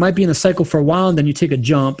 you might be in a cycle for a while and then you take a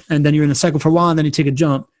jump, and then you're in a cycle for a while and then you take a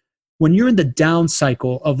jump. When you're in the down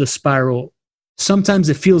cycle of the spiral, sometimes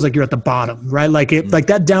it feels like you're at the bottom, right? Like like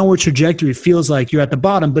that downward trajectory feels like you're at the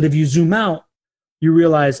bottom. But if you zoom out, you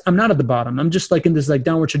realize I'm not at the bottom. I'm just like in this like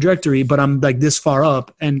downward trajectory, but I'm like this far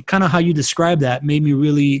up. And kind of how you describe that made me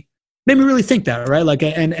really think that, right? Like,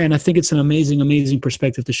 and I think it's an amazing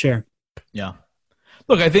perspective to share. Yeah.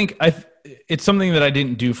 Look, I think it's something that I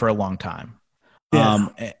didn't do for a long time. Yeah.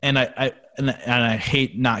 And I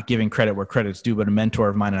hate not giving credit where credit's due, but a mentor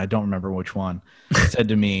of mine, and I don't remember which one, said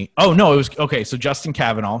to me, oh no, it was okay. So Justin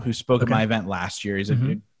Cavanaugh, who spoke at my event last year, he's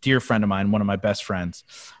a dear friend of mine, one of my best friends,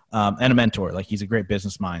 and a mentor. Like, he's a great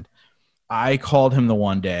business mind. I called him the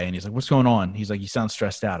one day and he's like, what's going on? He's like, you sound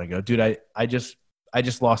stressed out. I go, dude, I just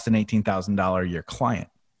lost an $18,000 a year client.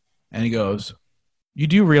 And he goes, you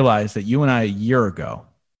do realize that you and I a year ago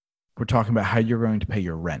were talking about how you're going to pay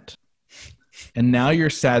your rent. And now you're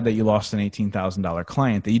sad that you lost an $18,000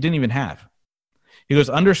 client that you didn't even have. He goes,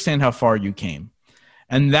 understand how far you came.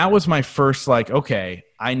 And that was my first, like, okay,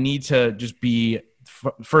 I need to just be,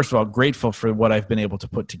 first of all, grateful for what I've been able to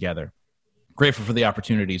put together. Grateful for the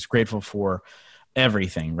opportunities, grateful for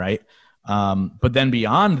everything, right? But then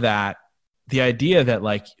beyond that, the idea that,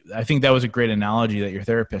 like, I think that was a great analogy that your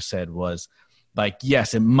therapist said was, like,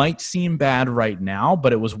 yes, it might seem bad right now,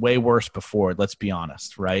 but it was way worse before. Let's be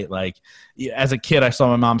honest, right? Like, as a kid, I saw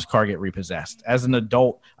my mom's car get repossessed. As an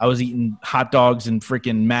adult, I was eating hot dogs and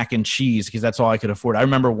freaking mac and cheese because that's all I could afford. I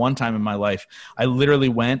remember one time in my life, I literally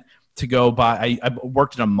went to go buy, I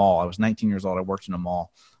worked in a mall. I was 19 years old. I worked in a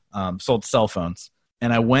mall, sold cell phones.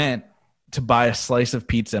 And I went to buy a slice of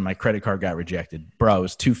pizza and my credit card got rejected. Bro, it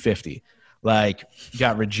was $2.50. Like,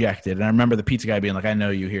 got rejected. And I remember the pizza guy being like, I know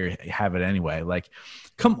you here, have it anyway. Like,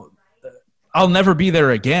 I'll never be there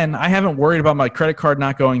again. I haven't worried about my credit card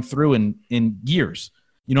not going through in years.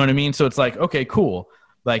 You know what I mean? So it's like, okay, cool.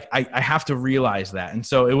 Like, I have to realize that. And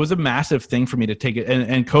so it was a massive thing for me to take it.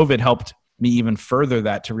 And COVID helped me even further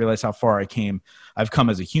that, to realize how far I've come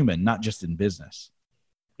as a human, not just in business.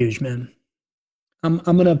 Huge, man. I'm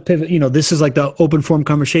going to pivot. This is like the open form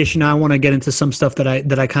conversation. Now I want to get into some stuff that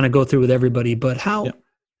I kind of go through with everybody, but how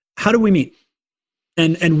do we meet?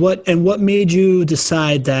 And what made you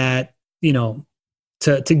decide that,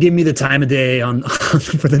 to give me the time of day on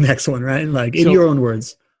for the next one, right? Like, in your own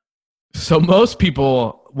words. So most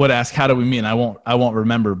people would ask, how do we meet? And I won't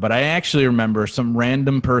remember, but I actually remember some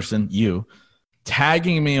random person, you,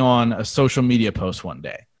 tagging me on a social media post one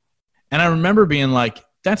day. And I remember being like,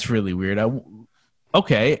 that's really weird.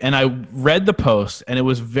 Okay. And I read the post and it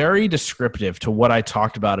was very descriptive to what I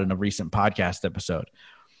talked about in a recent podcast episode.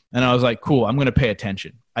 And I was like, cool, I'm going to pay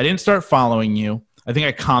attention. I didn't start following you. I think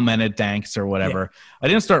I commented thanks or whatever. Yeah. I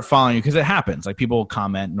didn't start following you because it happens. Like, people will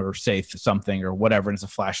comment or say something or whatever, and it's a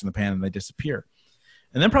flash in the pan and they disappear.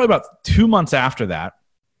 And then probably about 2 months after that,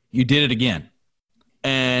 you did it again.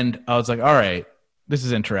 And I was like, all right, this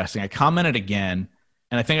is interesting. I commented again,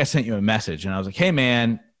 and I think I sent you a message. And I was like, hey,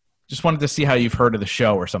 man, just wanted to see how you've heard of the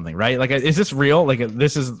show or something, right? Like, is this real? Like,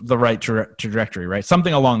 this is the right trajectory, right?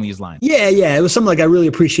 Something along these lines. Yeah. It was something like, I really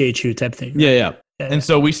appreciate you type thing. Right? Yeah. And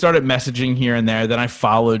so we started messaging here and there. Then I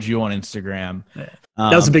followed you on Instagram. Yeah.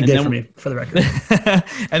 That was a big day for me, for the record.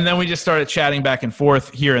 And then we just started chatting back and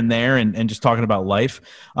forth here and there and just talking about life.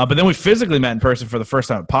 But then we physically met in person for the first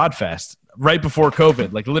time at PodFest right before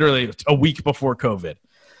COVID, like literally a week before COVID.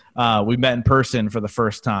 We met in person for the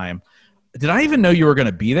first time. Did I even know you were going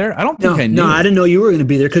to be there? I don't think I knew. No, I didn't know you were going to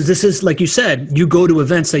be there, because this is, like you said, you go to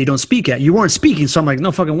events that you don't speak at. You weren't speaking, so I'm like,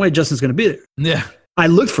 no fucking way Justin's going to be there. Yeah. I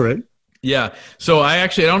looked for it. Yeah. So I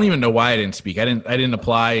don't even know why I didn't speak. I didn't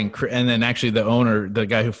apply. And then actually the owner, the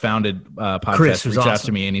guy who founded Podfest reached out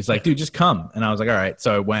to me and he's like, dude, just come. And I was like, all right.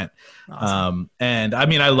 So I went. Awesome. And I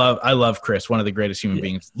mean, I love Chris, one of the greatest human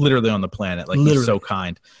beings literally on the planet. Like he's so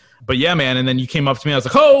kind. But yeah, man. And then you came up to me. I was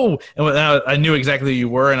like, oh, and I knew exactly who you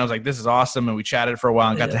were. And I was like, this is awesome. And we chatted for a while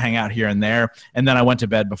and got to hang out here and there. And then I went to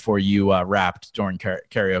bed before you rapped during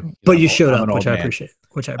karaoke. But you showed up, which I appreciate.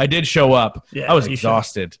 I did show up. Yeah, I was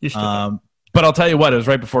exhausted. But I'll tell you what, it was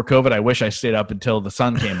right before COVID. I wish I stayed up until the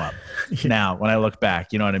sun came up. Now, when I look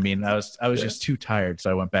back, you know what I mean? I was just too tired.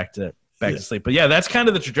 So I went back to sleep. But yeah, that's kind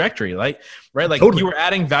of the trajectory, right? Like you were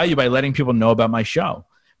adding value by letting people know about my show.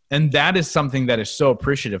 And that is something that is so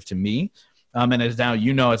appreciative to me. And as now,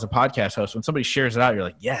 as a podcast host, when somebody shares it out, you're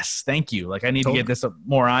like, yes, thank you. Like I need to get this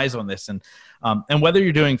more eyes on this. And whether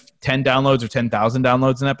you're doing 10 downloads or 10,000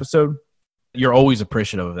 downloads an episode, you're always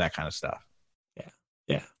appreciative of that kind of stuff.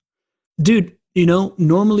 Yeah. Dude,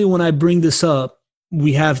 normally when I bring this up,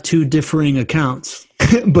 we have two differing accounts,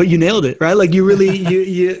 but you nailed it, right? Like you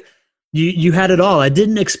really, you had it all. I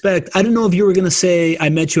didn't know if you were going to say, I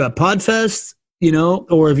met you at Podfest,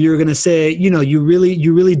 or if you were going to say, you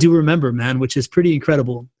really do remember, man, which is pretty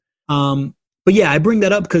incredible. But yeah, I bring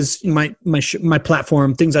that up because my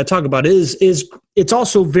platform, things I talk about it's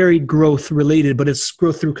also very growth related, but it's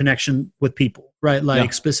growth through connection with people, right?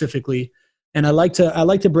 Like specifically. And I like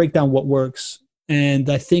to break down what works. And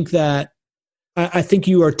I think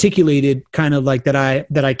you articulated kind of like that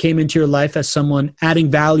I came into your life as someone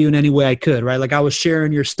adding value in any way I could, right? Like I was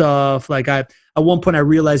sharing your stuff. Like at one point I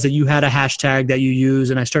realized that you had a hashtag that you use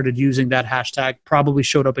and I started using that hashtag, probably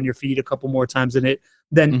showed up in your feed a couple more times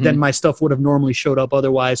than my stuff would have normally showed up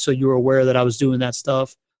otherwise. So you were aware that I was doing that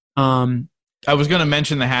stuff. I was going to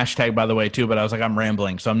mention the hashtag by the way too, but I was like, I'm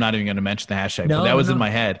rambling. So I'm not even going to mention the hashtag, but that was in my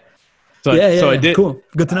head. So I did. Cool.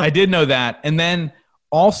 Good to know. I did know that. And then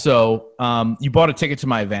also, you bought a ticket to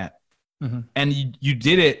my event and you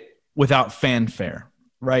did it without fanfare,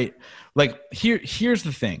 right? Like here's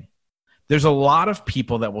the thing. There's a lot of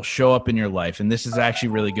people that will show up in your life. And this is actually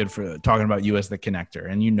really good for talking about you as the connector.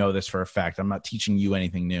 And you know this for a fact. I'm not teaching you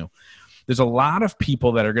anything new. There's a lot of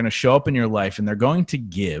people that are going to show up in your life and they're going to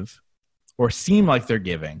give or seem like they're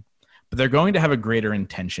giving, but they're going to have a greater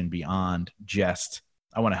intention beyond just,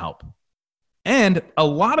 I want to help. And a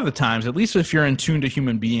lot of the times, at least if you're in tune to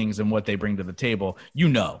human beings and what they bring to the table,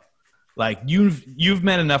 like you've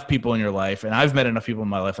met enough people in your life and I've met enough people in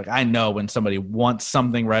my life. Like I know when somebody wants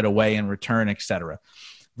something right away in return, etc.,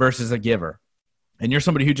 versus a giver. And you're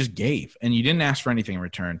somebody who just gave and you didn't ask for anything in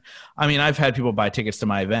return. I mean, I've had people buy tickets to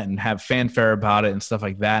my event and have fanfare about it and stuff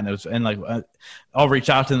like that. And I'll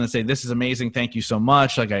reach out to them and say, this is amazing. Thank you so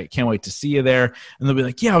much. Like, I can't wait to see you there. And they'll be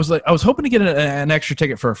like, yeah, I was hoping to get an extra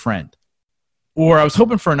ticket for a friend. Or I was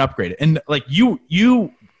hoping for an upgrade. And like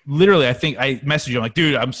you literally, I think I messaged you. I'm like,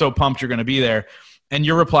 dude, I'm so pumped you're going to be there. And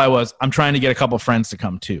your reply was, I'm trying to get a couple of friends to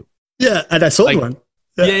come too. Yeah. And I sold one.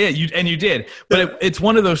 Yeah. You did. But it's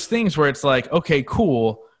one of those things where it's like, okay,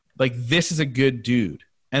 cool. Like this is a good dude.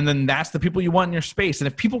 And then that's the people you want in your space. And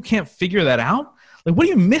if people can't figure that out, like, what are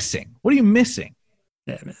you missing?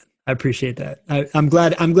 Yeah, man. I appreciate that. I'm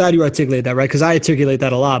glad you articulate that, right? Because I articulate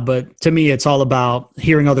that a lot, but to me, it's all about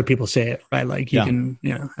hearing other people say it, right? Like you can,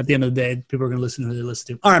 at the end of the day, people are going to listen to who they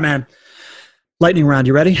listen to. All right, man. Lightning round.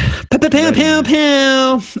 You ready?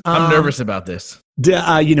 Pow. I'm nervous about this.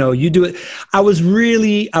 You do it. I was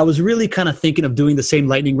really kind of thinking of doing the same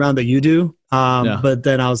lightning round that you do. But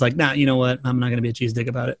then I was like, nah, you know what? I'm not going to be a cheese dick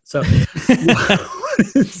about it. So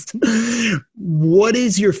what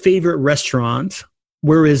is your favorite restaurant?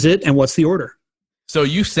 Where is it? And what's the order? So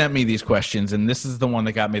you sent me these questions, and this is the one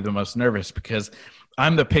that got me the most nervous because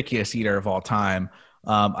I'm the pickiest eater of all time.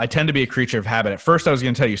 I tend to be a creature of habit. At first, I was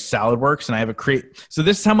going to tell you Salad Works, and I have So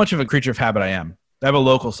this is how much of a creature of habit I am. I have a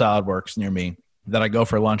local Salad Works near me that I go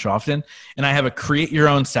for lunch often, and I have a create your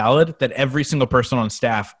own salad that every single person on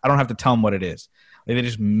staff, I don't have to tell them what it is. Like they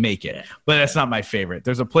just make it. But that's not my favorite.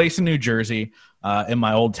 There's a place in New Jersey, in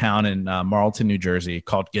my old town in Marlton, New Jersey,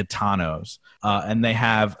 called Gitano's. And they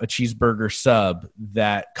have a cheeseburger sub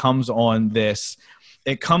that comes on this.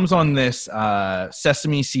 It comes on this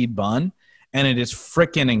sesame seed bun, and it is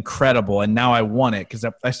freaking incredible. And now I want it because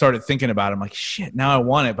I started thinking about it. I'm like, shit, now I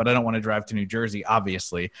want it, but I don't want to drive to New Jersey,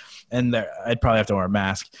 obviously. And I'd probably have to wear a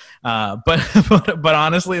mask. But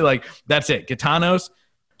honestly, like that's it. Gitano's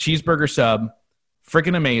cheeseburger sub.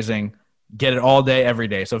 Freaking amazing. Get it all day, every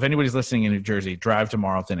day. So if anybody's listening in New Jersey, drive to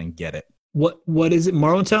Marlton and get it. What is it?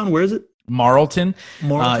 Marlton? Where is it? Marlton.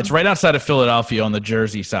 It's right outside of Philadelphia on the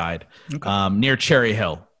Jersey side, near Cherry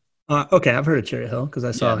Hill. Okay, I've heard of Cherry Hill because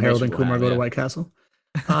I saw Harold and Kumar go to White Castle.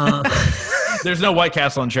 There's no White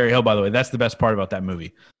Castle on Cherry Hill, by the way. That's the best part about that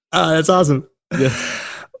movie. That's awesome. Yeah.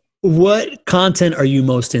 What content are you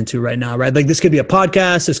most into right now, right? Like this could be a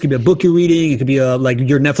podcast, this could be a book you're reading, it could be like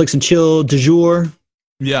your Netflix and chill du jour.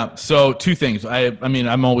 Yeah. So two things. I mean,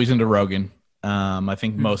 I'm always into Rogan. I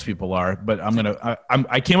think most people are, but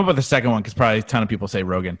I came up with the second one because probably a ton of people say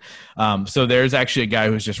Rogan. So there's actually a guy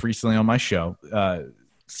who's just recently on my show.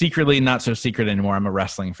 Secretly, not so secret anymore. I'm a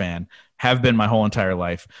wrestling fan, have been my whole entire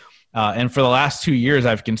life. And for the last 2 years,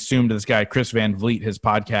 I've consumed this guy, Chris Van Vliet, his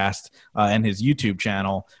podcast and his YouTube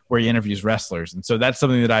channel where he interviews wrestlers. And so that's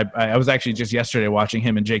something that I was actually just yesterday watching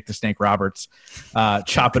him and Jake the Snake Roberts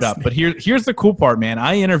chop it up. But here's the cool part, man.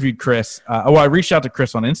 I interviewed Chris. I reached out to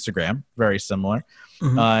Chris on Instagram, very similar.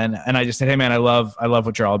 Mm-hmm. And I just said, hey, man, I love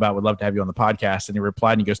what you're all about. Would love to have you on the podcast. And he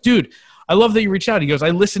replied and he goes, dude, I love that you reached out. He goes,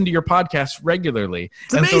 I listen to your podcast regularly.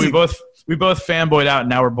 It's amazing. So we both fanboyed out, and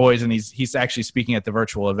now we're boys, and he's actually speaking at the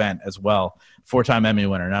virtual event as well. 4-time Emmy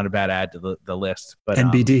winner. Not a bad add to the list. But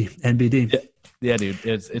NBD. Yeah, dude.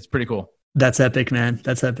 It's pretty cool. That's epic, man.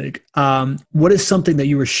 That's epic. What is something that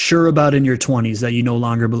you were sure about in your 20s that you no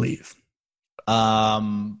longer believe?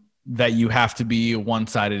 That you have to be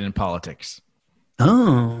one-sided in politics.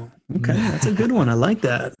 Oh, okay. That's a good one. I like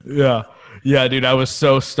that. Yeah, dude. I was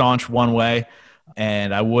so staunch one way,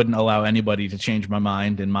 and I wouldn't allow anybody to change my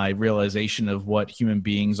mind. And my realization of what human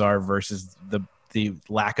beings are versus the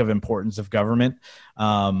lack of importance of government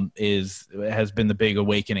has been the big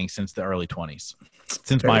awakening since the early 20s.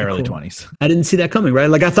 Since my early 20s. I didn't see that coming, right?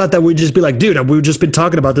 Like I thought that we'd just be like, dude, we've just been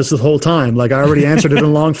talking about this the whole time. Like I already answered it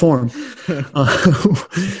in long form.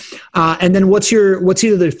 And then what's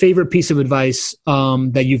either the favorite piece of advice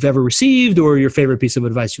that you've ever received or your favorite piece of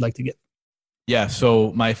advice you like to give? Yeah.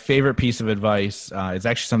 So my favorite piece of advice is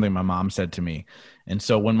actually something my mom said to me. And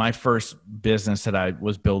so when my first business that I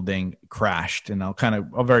was building crashed, and I'll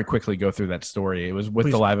very quickly go through that story. It was with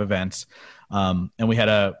the live events. And we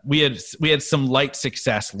had some light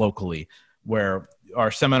success locally where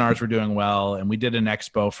our seminars were doing well, and we did an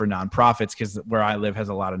expo for nonprofits because where I live has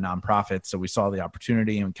a lot of nonprofits. So we saw the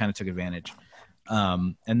opportunity and kind of took advantage.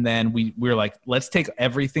 And then we were like, let's take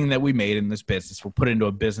everything that we made in this business. We'll put it into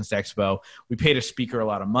a business expo. We paid a speaker a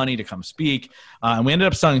lot of money to come speak. And we ended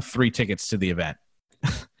up selling 3 tickets to the event.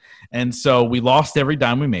 And so we lost every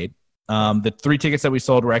dime we made. The 3 tickets that we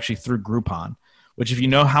sold were actually through Groupon, which if you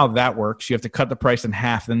know how that works, you have to cut the price in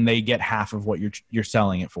half, then they get half of what you're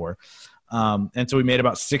selling it for. And so we made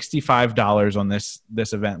about $65 on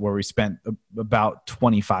this event where we spent about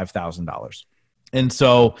 $25,000. And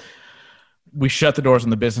so we shut the doors on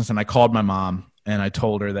the business, and I called my mom and I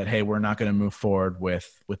told her that, hey, we're not going to move forward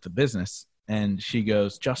with the business. And she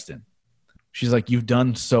goes, Justin, she's like, you've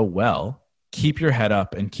done so well. Keep your head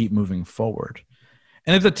up and keep moving forward.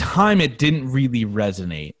 And at the time, it didn't really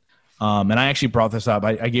resonate. And I actually brought this up.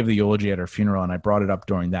 I gave the eulogy at her funeral, and I brought it up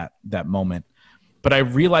during that moment. But I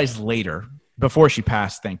realized later, before she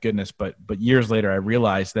passed, thank goodness, but years later, I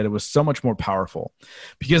realized that it was so much more powerful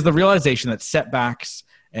because the realization that setbacks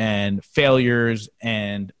and failures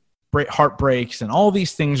and heartbreaks and all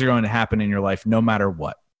these things are going to happen in your life no matter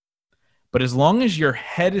what. But as long as your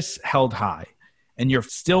head is held high and you're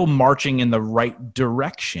still marching in the right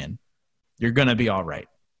direction, you're going to be all right.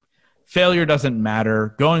 Failure doesn't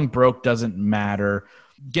matter. Going broke doesn't matter.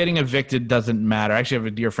 Getting evicted doesn't matter. I actually have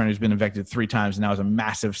a dear friend who's been evicted 3 times and now has a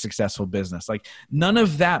massive successful business. Like none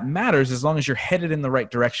of that matters as long as you're headed in the right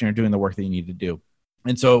direction or doing the work that you need to do.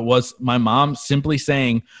 And so it was my mom simply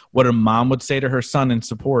saying what a mom would say to her son in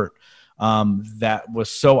support. That was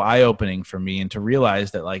so eye-opening for me, and to realize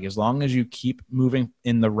that like as long as you keep moving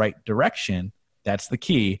in the right direction, that's the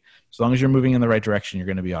key. As long as you're moving in the right direction, you're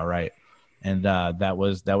going to be all right. And that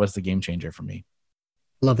was the game changer for me.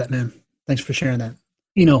 Love that, man. Thanks for sharing that.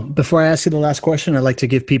 You know, before I ask you the last question, I'd like to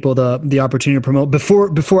give people the opportunity to promote.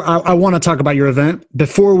 Before I want to talk about your event.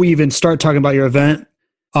 Before we even start talking about your event,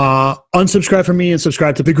 unsubscribe from me and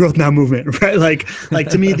subscribe to the Growth Now movement, right? Like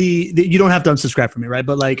to me, the you don't have to unsubscribe from me, right?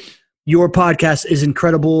 But like your podcast is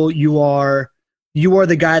incredible. You are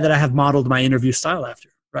the guy that I have modeled my interview style after.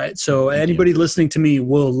 Right. So anybody listening to me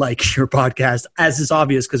will like your podcast, as is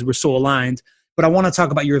obvious because we're so aligned. But I want to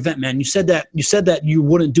talk about your event, man. You said that you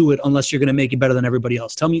wouldn't do it unless you're going to make it better than everybody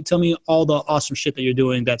else. Tell me all the awesome shit that you're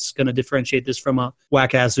doing that's going to differentiate this from a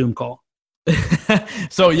whack ass Zoom call.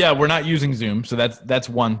 So yeah, we're not using Zoom. So that's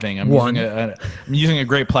one thing. I'm using a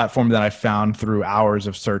great platform that I found through hours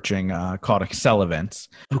of searching called Excel Events,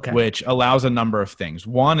 which allows a number of things.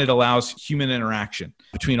 One, it allows human interaction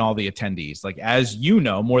between all the attendees. Like, as you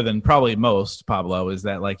know, more than probably most, Pablo, is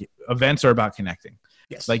that like events are about connecting.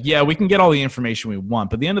 Yes. Like, yeah, we can get all the information we want,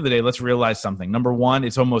 but at the end of the day, let's realize something. Number one,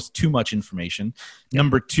 it's almost too much information. Yep.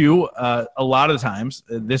 Number two, a lot of times,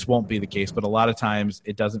 this won't be the case, but a lot of times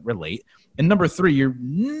it doesn't relate. And number three, you're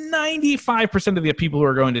 95% of the people who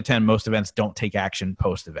are going to attend most events don't take action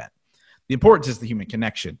post-event. The importance is the human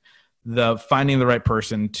connection, the finding the right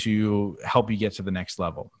person to help you get to the next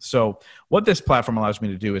level. So what this platform allows me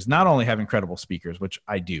to do is not only have incredible speakers, which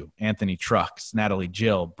I do, Anthony Trucks, Natalie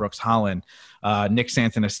Jill, Brooks Holland, Nick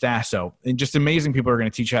Santanastasso, and just amazing people who are going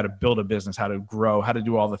to teach you how to build a business, how to grow, how to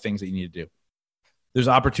do all the things that you need to do. There's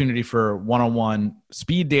opportunity for one-on-one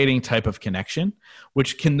speed dating type of connection,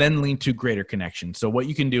 which can then lead to greater connection. So what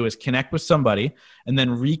you can do is connect with somebody and then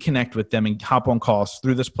reconnect with them and hop on calls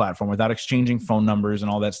through this platform without exchanging phone numbers and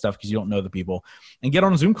all that stuff because you don't know the people, and get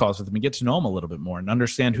on Zoom calls with them and get to know them a little bit more and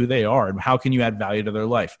understand who they are and how can you add value to their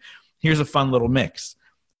life. Here's a fun little mix.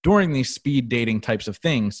 During these speed dating types of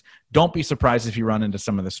things, don't be surprised if you run into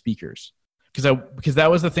some of the speakers. Because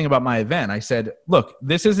that was the thing about my event. I said, look,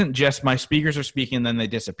 this isn't just my speakers are speaking and then they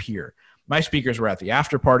disappear. My speakers were at the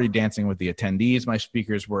after party dancing with the attendees. My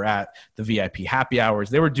speakers were at the VIP happy hours.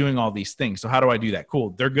 They were doing all these things. So how do I do that? Cool.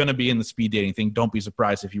 They're going to be in the speed dating thing. Don't be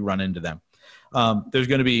surprised if you run into them. There's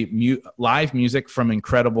going to be live music from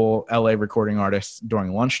incredible LA recording artists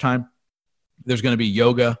during lunchtime. There's going to be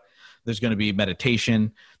yoga. There's going to be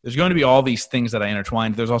meditation. There's going to be all these things that I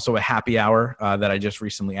intertwined. There's also a happy hour that I just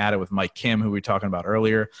recently added with Mike Kim, who we were talking about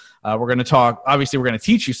earlier. We're going to talk. Obviously, we're going to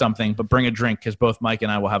teach you something, but bring a drink because both Mike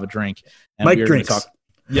and I will have a drink. And Mike drinks.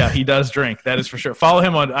 Yeah, he does drink. That is for sure. Follow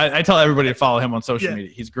him on. I tell everybody to follow him on social media.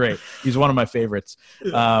 He's great. He's one of my favorites.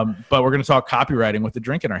 But we're going to talk copywriting with the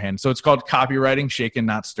drink in our hand. So it's called Copywriting Shaken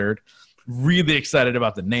Not Stirred. Really excited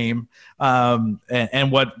about the name and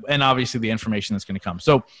obviously the information that's going to come.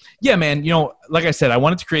 So yeah, man, like I said, I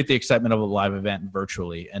wanted to create the excitement of a live event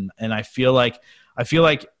virtually. And I feel like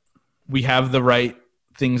we have the right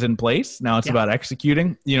things in place. Now it's about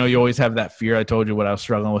executing. You always have that fear. I told you what I was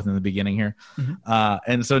struggling with in the beginning here. Mm-hmm.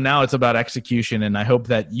 And so now it's about execution. And I hope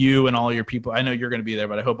that you and all your people, I know you're going to be there,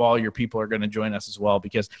 but I hope all your people are going to join us as well,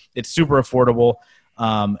 because it's super affordable.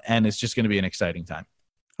 And it's just going to be an exciting time.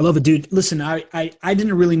 I love it, dude. Listen, I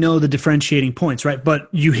didn't really know the differentiating points, right? But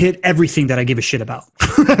you hit everything that I give a shit about.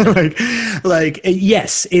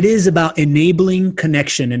 Yes, it is about enabling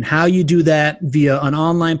connection, and how you do that via an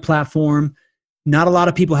online platform. Not a lot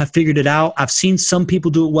of people have figured it out. I've seen some people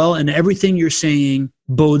do it well, and everything you're saying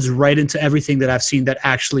bodes right into everything that I've seen that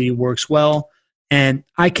actually works well. And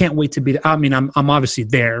I can't wait to be there. I mean, I'm obviously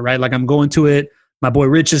there, right? Like, I'm going to it. My boy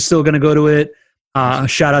Rich is still going to go to it.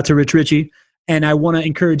 Shout out to Rich Ritchie. And I want to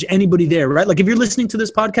encourage anybody there, right? Like, if you're listening to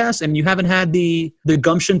this podcast and you haven't had the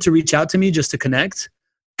gumption to reach out to me just to connect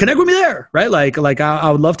with me there, right? Like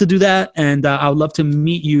I would love to do that. And I would love to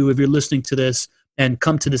meet you if you're listening to this and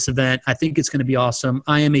come to this event. I think it's going to be awesome.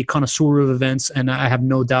 I am a connoisseur of events, and I have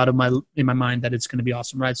no doubt in my mind that it's going to be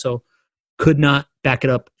awesome, right? So could not back it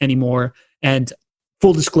up anymore. And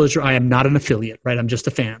full disclosure, I am not an affiliate, right? I'm just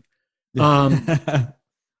a fan.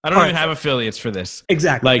 I don't even have affiliates for this.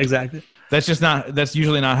 Exactly. Exactly. That's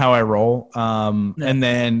usually not how I roll. And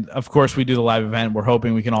then of course we do the live event. We're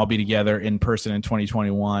hoping we can all be together in person in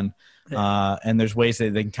 2021. And there's ways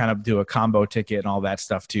that they can kind of do a combo ticket and all that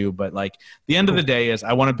stuff too. But like, the end of the day is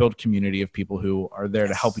I want to build community of people who are there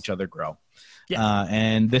to help each other grow. Yeah.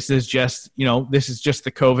 And this is just the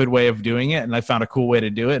COVID way of doing it. And I found a cool way to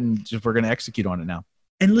do it, and we're going to execute on it now.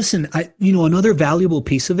 And listen, another valuable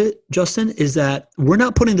piece of it, Justin, is that we're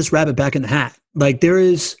not putting this rabbit back in the hat. Like,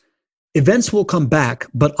 events will come back,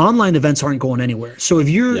 but online events aren't going anywhere. So if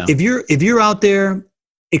you're out there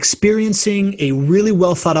experiencing a really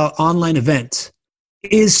well thought out online event,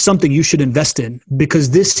 is something you should invest in, because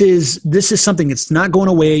this is something that's not going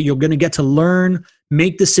away. You're going to get to learn,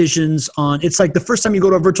 make decisions on. It's like the first time you go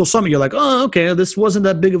to a virtual summit, you're like, oh, okay, this wasn't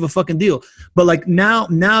that big of a fucking deal. But like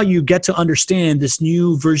now you get to understand this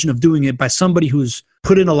new version of doing it by somebody who's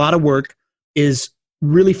put in a lot of work, is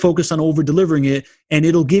really focused on over delivering it, and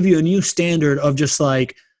it'll give you a new standard of just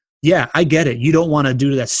like, yeah, I get it. You don't want to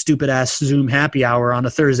do that stupid ass Zoom happy hour on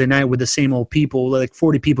a Thursday night with the same old people, like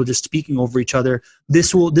 40 people just speaking over each other.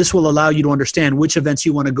 This will allow you to understand which events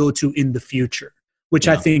you want to go to in the future, which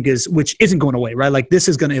I think which isn't going away, right? Like, this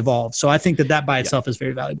is going to evolve. So I think that by itself is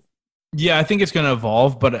very valuable. Yeah, I think it's going to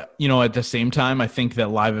evolve, but at the same time, I think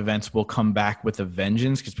that live events will come back with a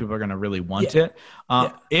vengeance, because people are going to really want it.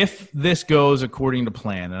 If this goes according to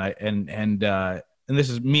plan, and this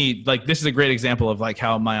is me, like, this is a great example of like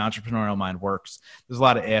how my entrepreneurial mind works. There's a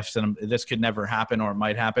lot of ifs, and this could never happen, or it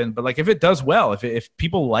might happen. But like, if it does well, if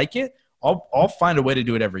people like it, I'll find a way to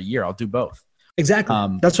do it every year. I'll do both. Exactly.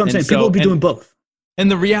 That's what I'm saying. People will be doing both. And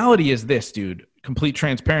the reality is this, dude, complete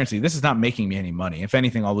transparency. This is not making me any money. If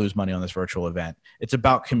anything, I'll lose money on this virtual event. It's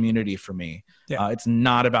about community for me. Yeah. It's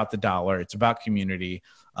not about the dollar. It's about community.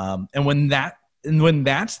 And when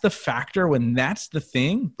that's the factor, when that's the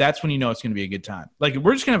thing, that's when you know it's going to be a good time. Like,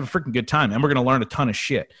 we're just going to have a freaking good time, and we're going to learn a ton of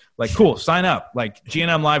shit. Like, cool, sign up. Like,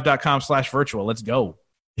 gnmlive.com/virtual. Let's go.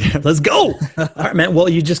 Yeah, let's go. All right, man. Well,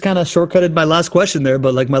 you just kind of shortcutted my last question there,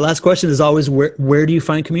 but like my last question is always where do you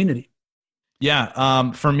find community?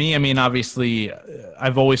 Yeah. For me, I mean, obviously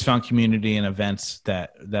I've always found community in events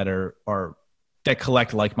that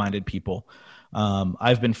collect like-minded people.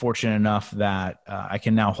 I've been fortunate enough that I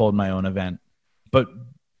can now hold my own event, but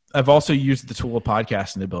I've also used the tool of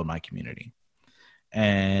podcasting to build my community.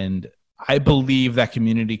 And I believe that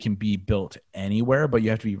community can be built anywhere, but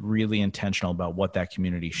you have to be really intentional about what that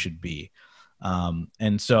community should be.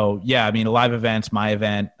 And so, yeah, I mean, live events, my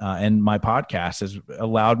event, and my podcast has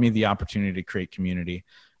allowed me the opportunity to create community.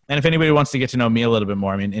 And if anybody wants to get to know me a little bit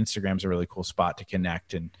more, I mean, Instagram's a really cool spot to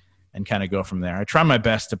connect and kind of go from there. I try my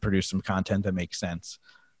best to produce some content that makes sense.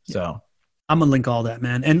 So I'm going to link all that,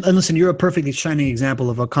 man. And listen, you're a perfectly shining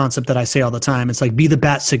example of a concept that I say all the time. It's like, be the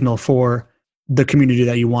bat signal for the community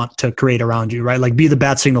that you want to create around you, right? Like, be the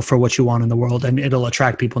bat signal for what you want in the world, and it'll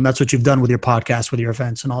attract people. And that's what you've done with your podcast, with your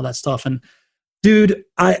events and all that stuff. And dude,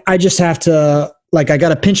 I just have to, like, I got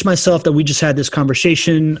to pinch myself that we just had this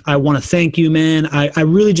conversation. I want to thank you, man. I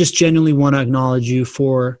really just genuinely want to acknowledge you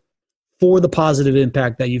for the positive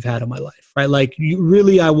impact that you've had on my life, right? Like, you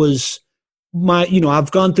really,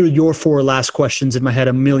 I've gone through your 4 last questions in my head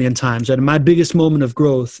a million times. And my biggest moment of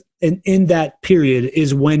growth in that period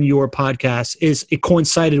is when your podcast it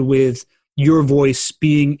coincided with your voice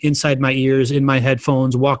being inside my ears, in my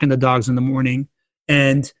headphones, walking the dogs in the morning.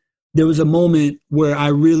 And there was a moment where I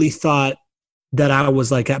really thought that I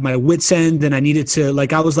was like at my wit's end, and I needed to,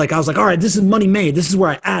 like, I was like, all right, this is money made. This is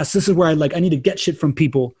where I ask. This is where I need to get shit from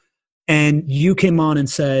people. And you came on and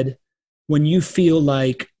said, when you feel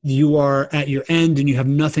like you are at your end and you have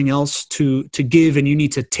nothing else to give and you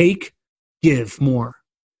need to give more.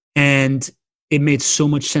 And it made so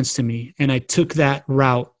much sense to me. And I took that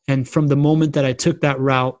route. And from the moment that I took that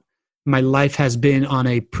route, my life has been on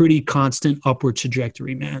a pretty constant upward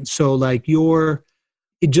trajectory, man. So like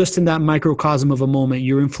just in that microcosm of a moment,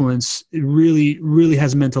 your influence, it really, really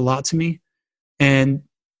has meant a lot to me. And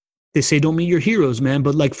they say, don't meet your heroes, man.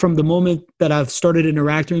 But like, from the moment that I've started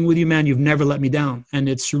interacting with you, man, you've never let me down. And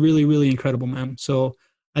it's really, really incredible, man. So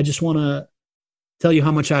I just want to tell you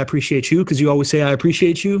how much I appreciate you, because you always say I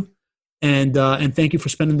appreciate you. And thank you for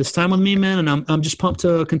spending this time with me, man. And I'm just pumped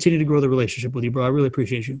to continue to grow the relationship with you, bro. I really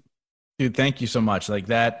appreciate you. Dude, thank you so much. Like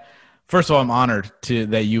that. First of all, I'm honored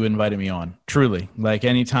that you invited me on. Truly, like,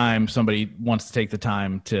 anytime somebody wants to take the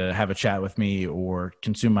time to have a chat with me or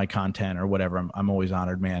consume my content or whatever, I'm always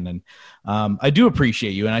honored, man. And I do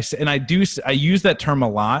appreciate you. And I use that term a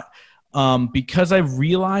lot because I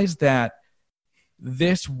realized that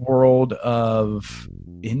this world of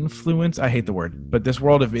influence, I hate the word, but this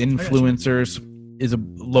world of influencers is a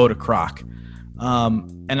load of crock.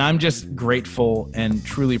 And I'm just grateful and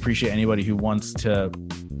truly appreciate anybody who wants to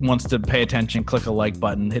pay attention, click a like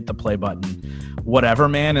button, hit the play button, whatever,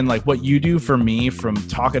 man. And like, what you do for me, from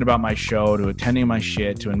talking about my show to attending my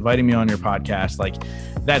shit to inviting me on your podcast, like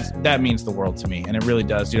that means the world to me. And it really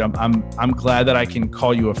does, dude. I'm glad that I can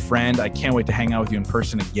call you a friend. I can't wait to hang out with you in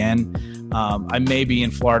person again. I may be in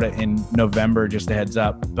Florida in November, just a heads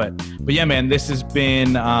up, but yeah, man, this has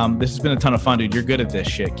been a ton of fun, dude. You're good at this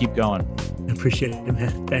shit. Keep going. I appreciate it,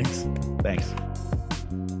 man. Thanks.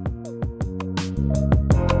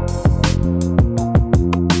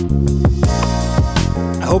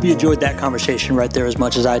 I hope you enjoyed that conversation right there as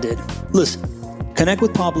much as I did. Listen, Connect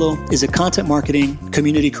with Pablo is a content marketing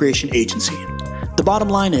community creation agency. The bottom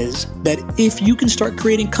line is that if you can start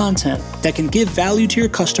creating content that can give value to your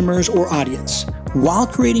customers or audience while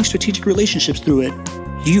creating strategic relationships through it,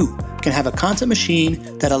 you can have a content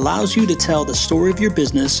machine that allows you to tell the story of your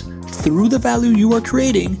business through the value you are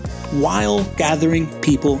creating while gathering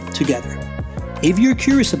people together. If you're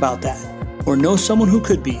curious about that or know someone who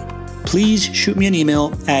could be, please shoot me an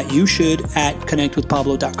email at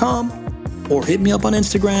youshould@connectwithpablo.com or hit me up on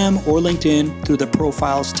Instagram or LinkedIn through the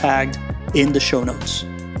profiles tagged in the show notes.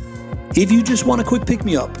 If you just want a quick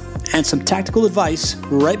pick-me-up and some tactical advice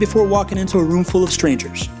right before walking into a room full of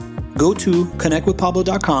strangers, go to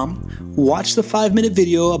connectwithpablo.com, watch the 5-minute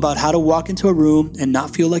video about how to walk into a room and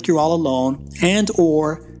not feel like you're all alone, and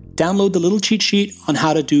or download the little cheat sheet on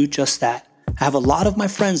how to do just that. I have a lot of my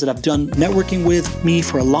friends that have done networking with me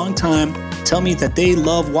for a long time tell me that they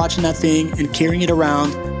love watching that thing and carrying it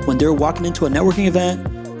around when they're walking into a networking event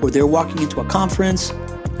or they're walking into a conference,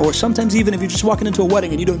 or sometimes even if you're just walking into a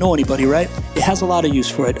wedding and you don't know anybody, right? It has a lot of use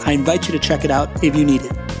for it. I invite you to check it out if you need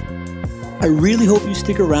it. I really hope you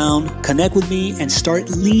stick around, connect with me, and start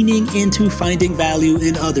leaning into finding value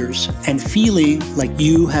in others and feeling like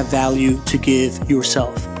you have value to give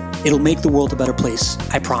yourself. It'll make the world a better place,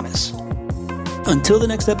 I promise. Until the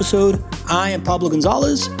next episode, I am Pablo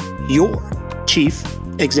Gonzalez, your Chief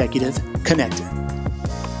Executive Connector.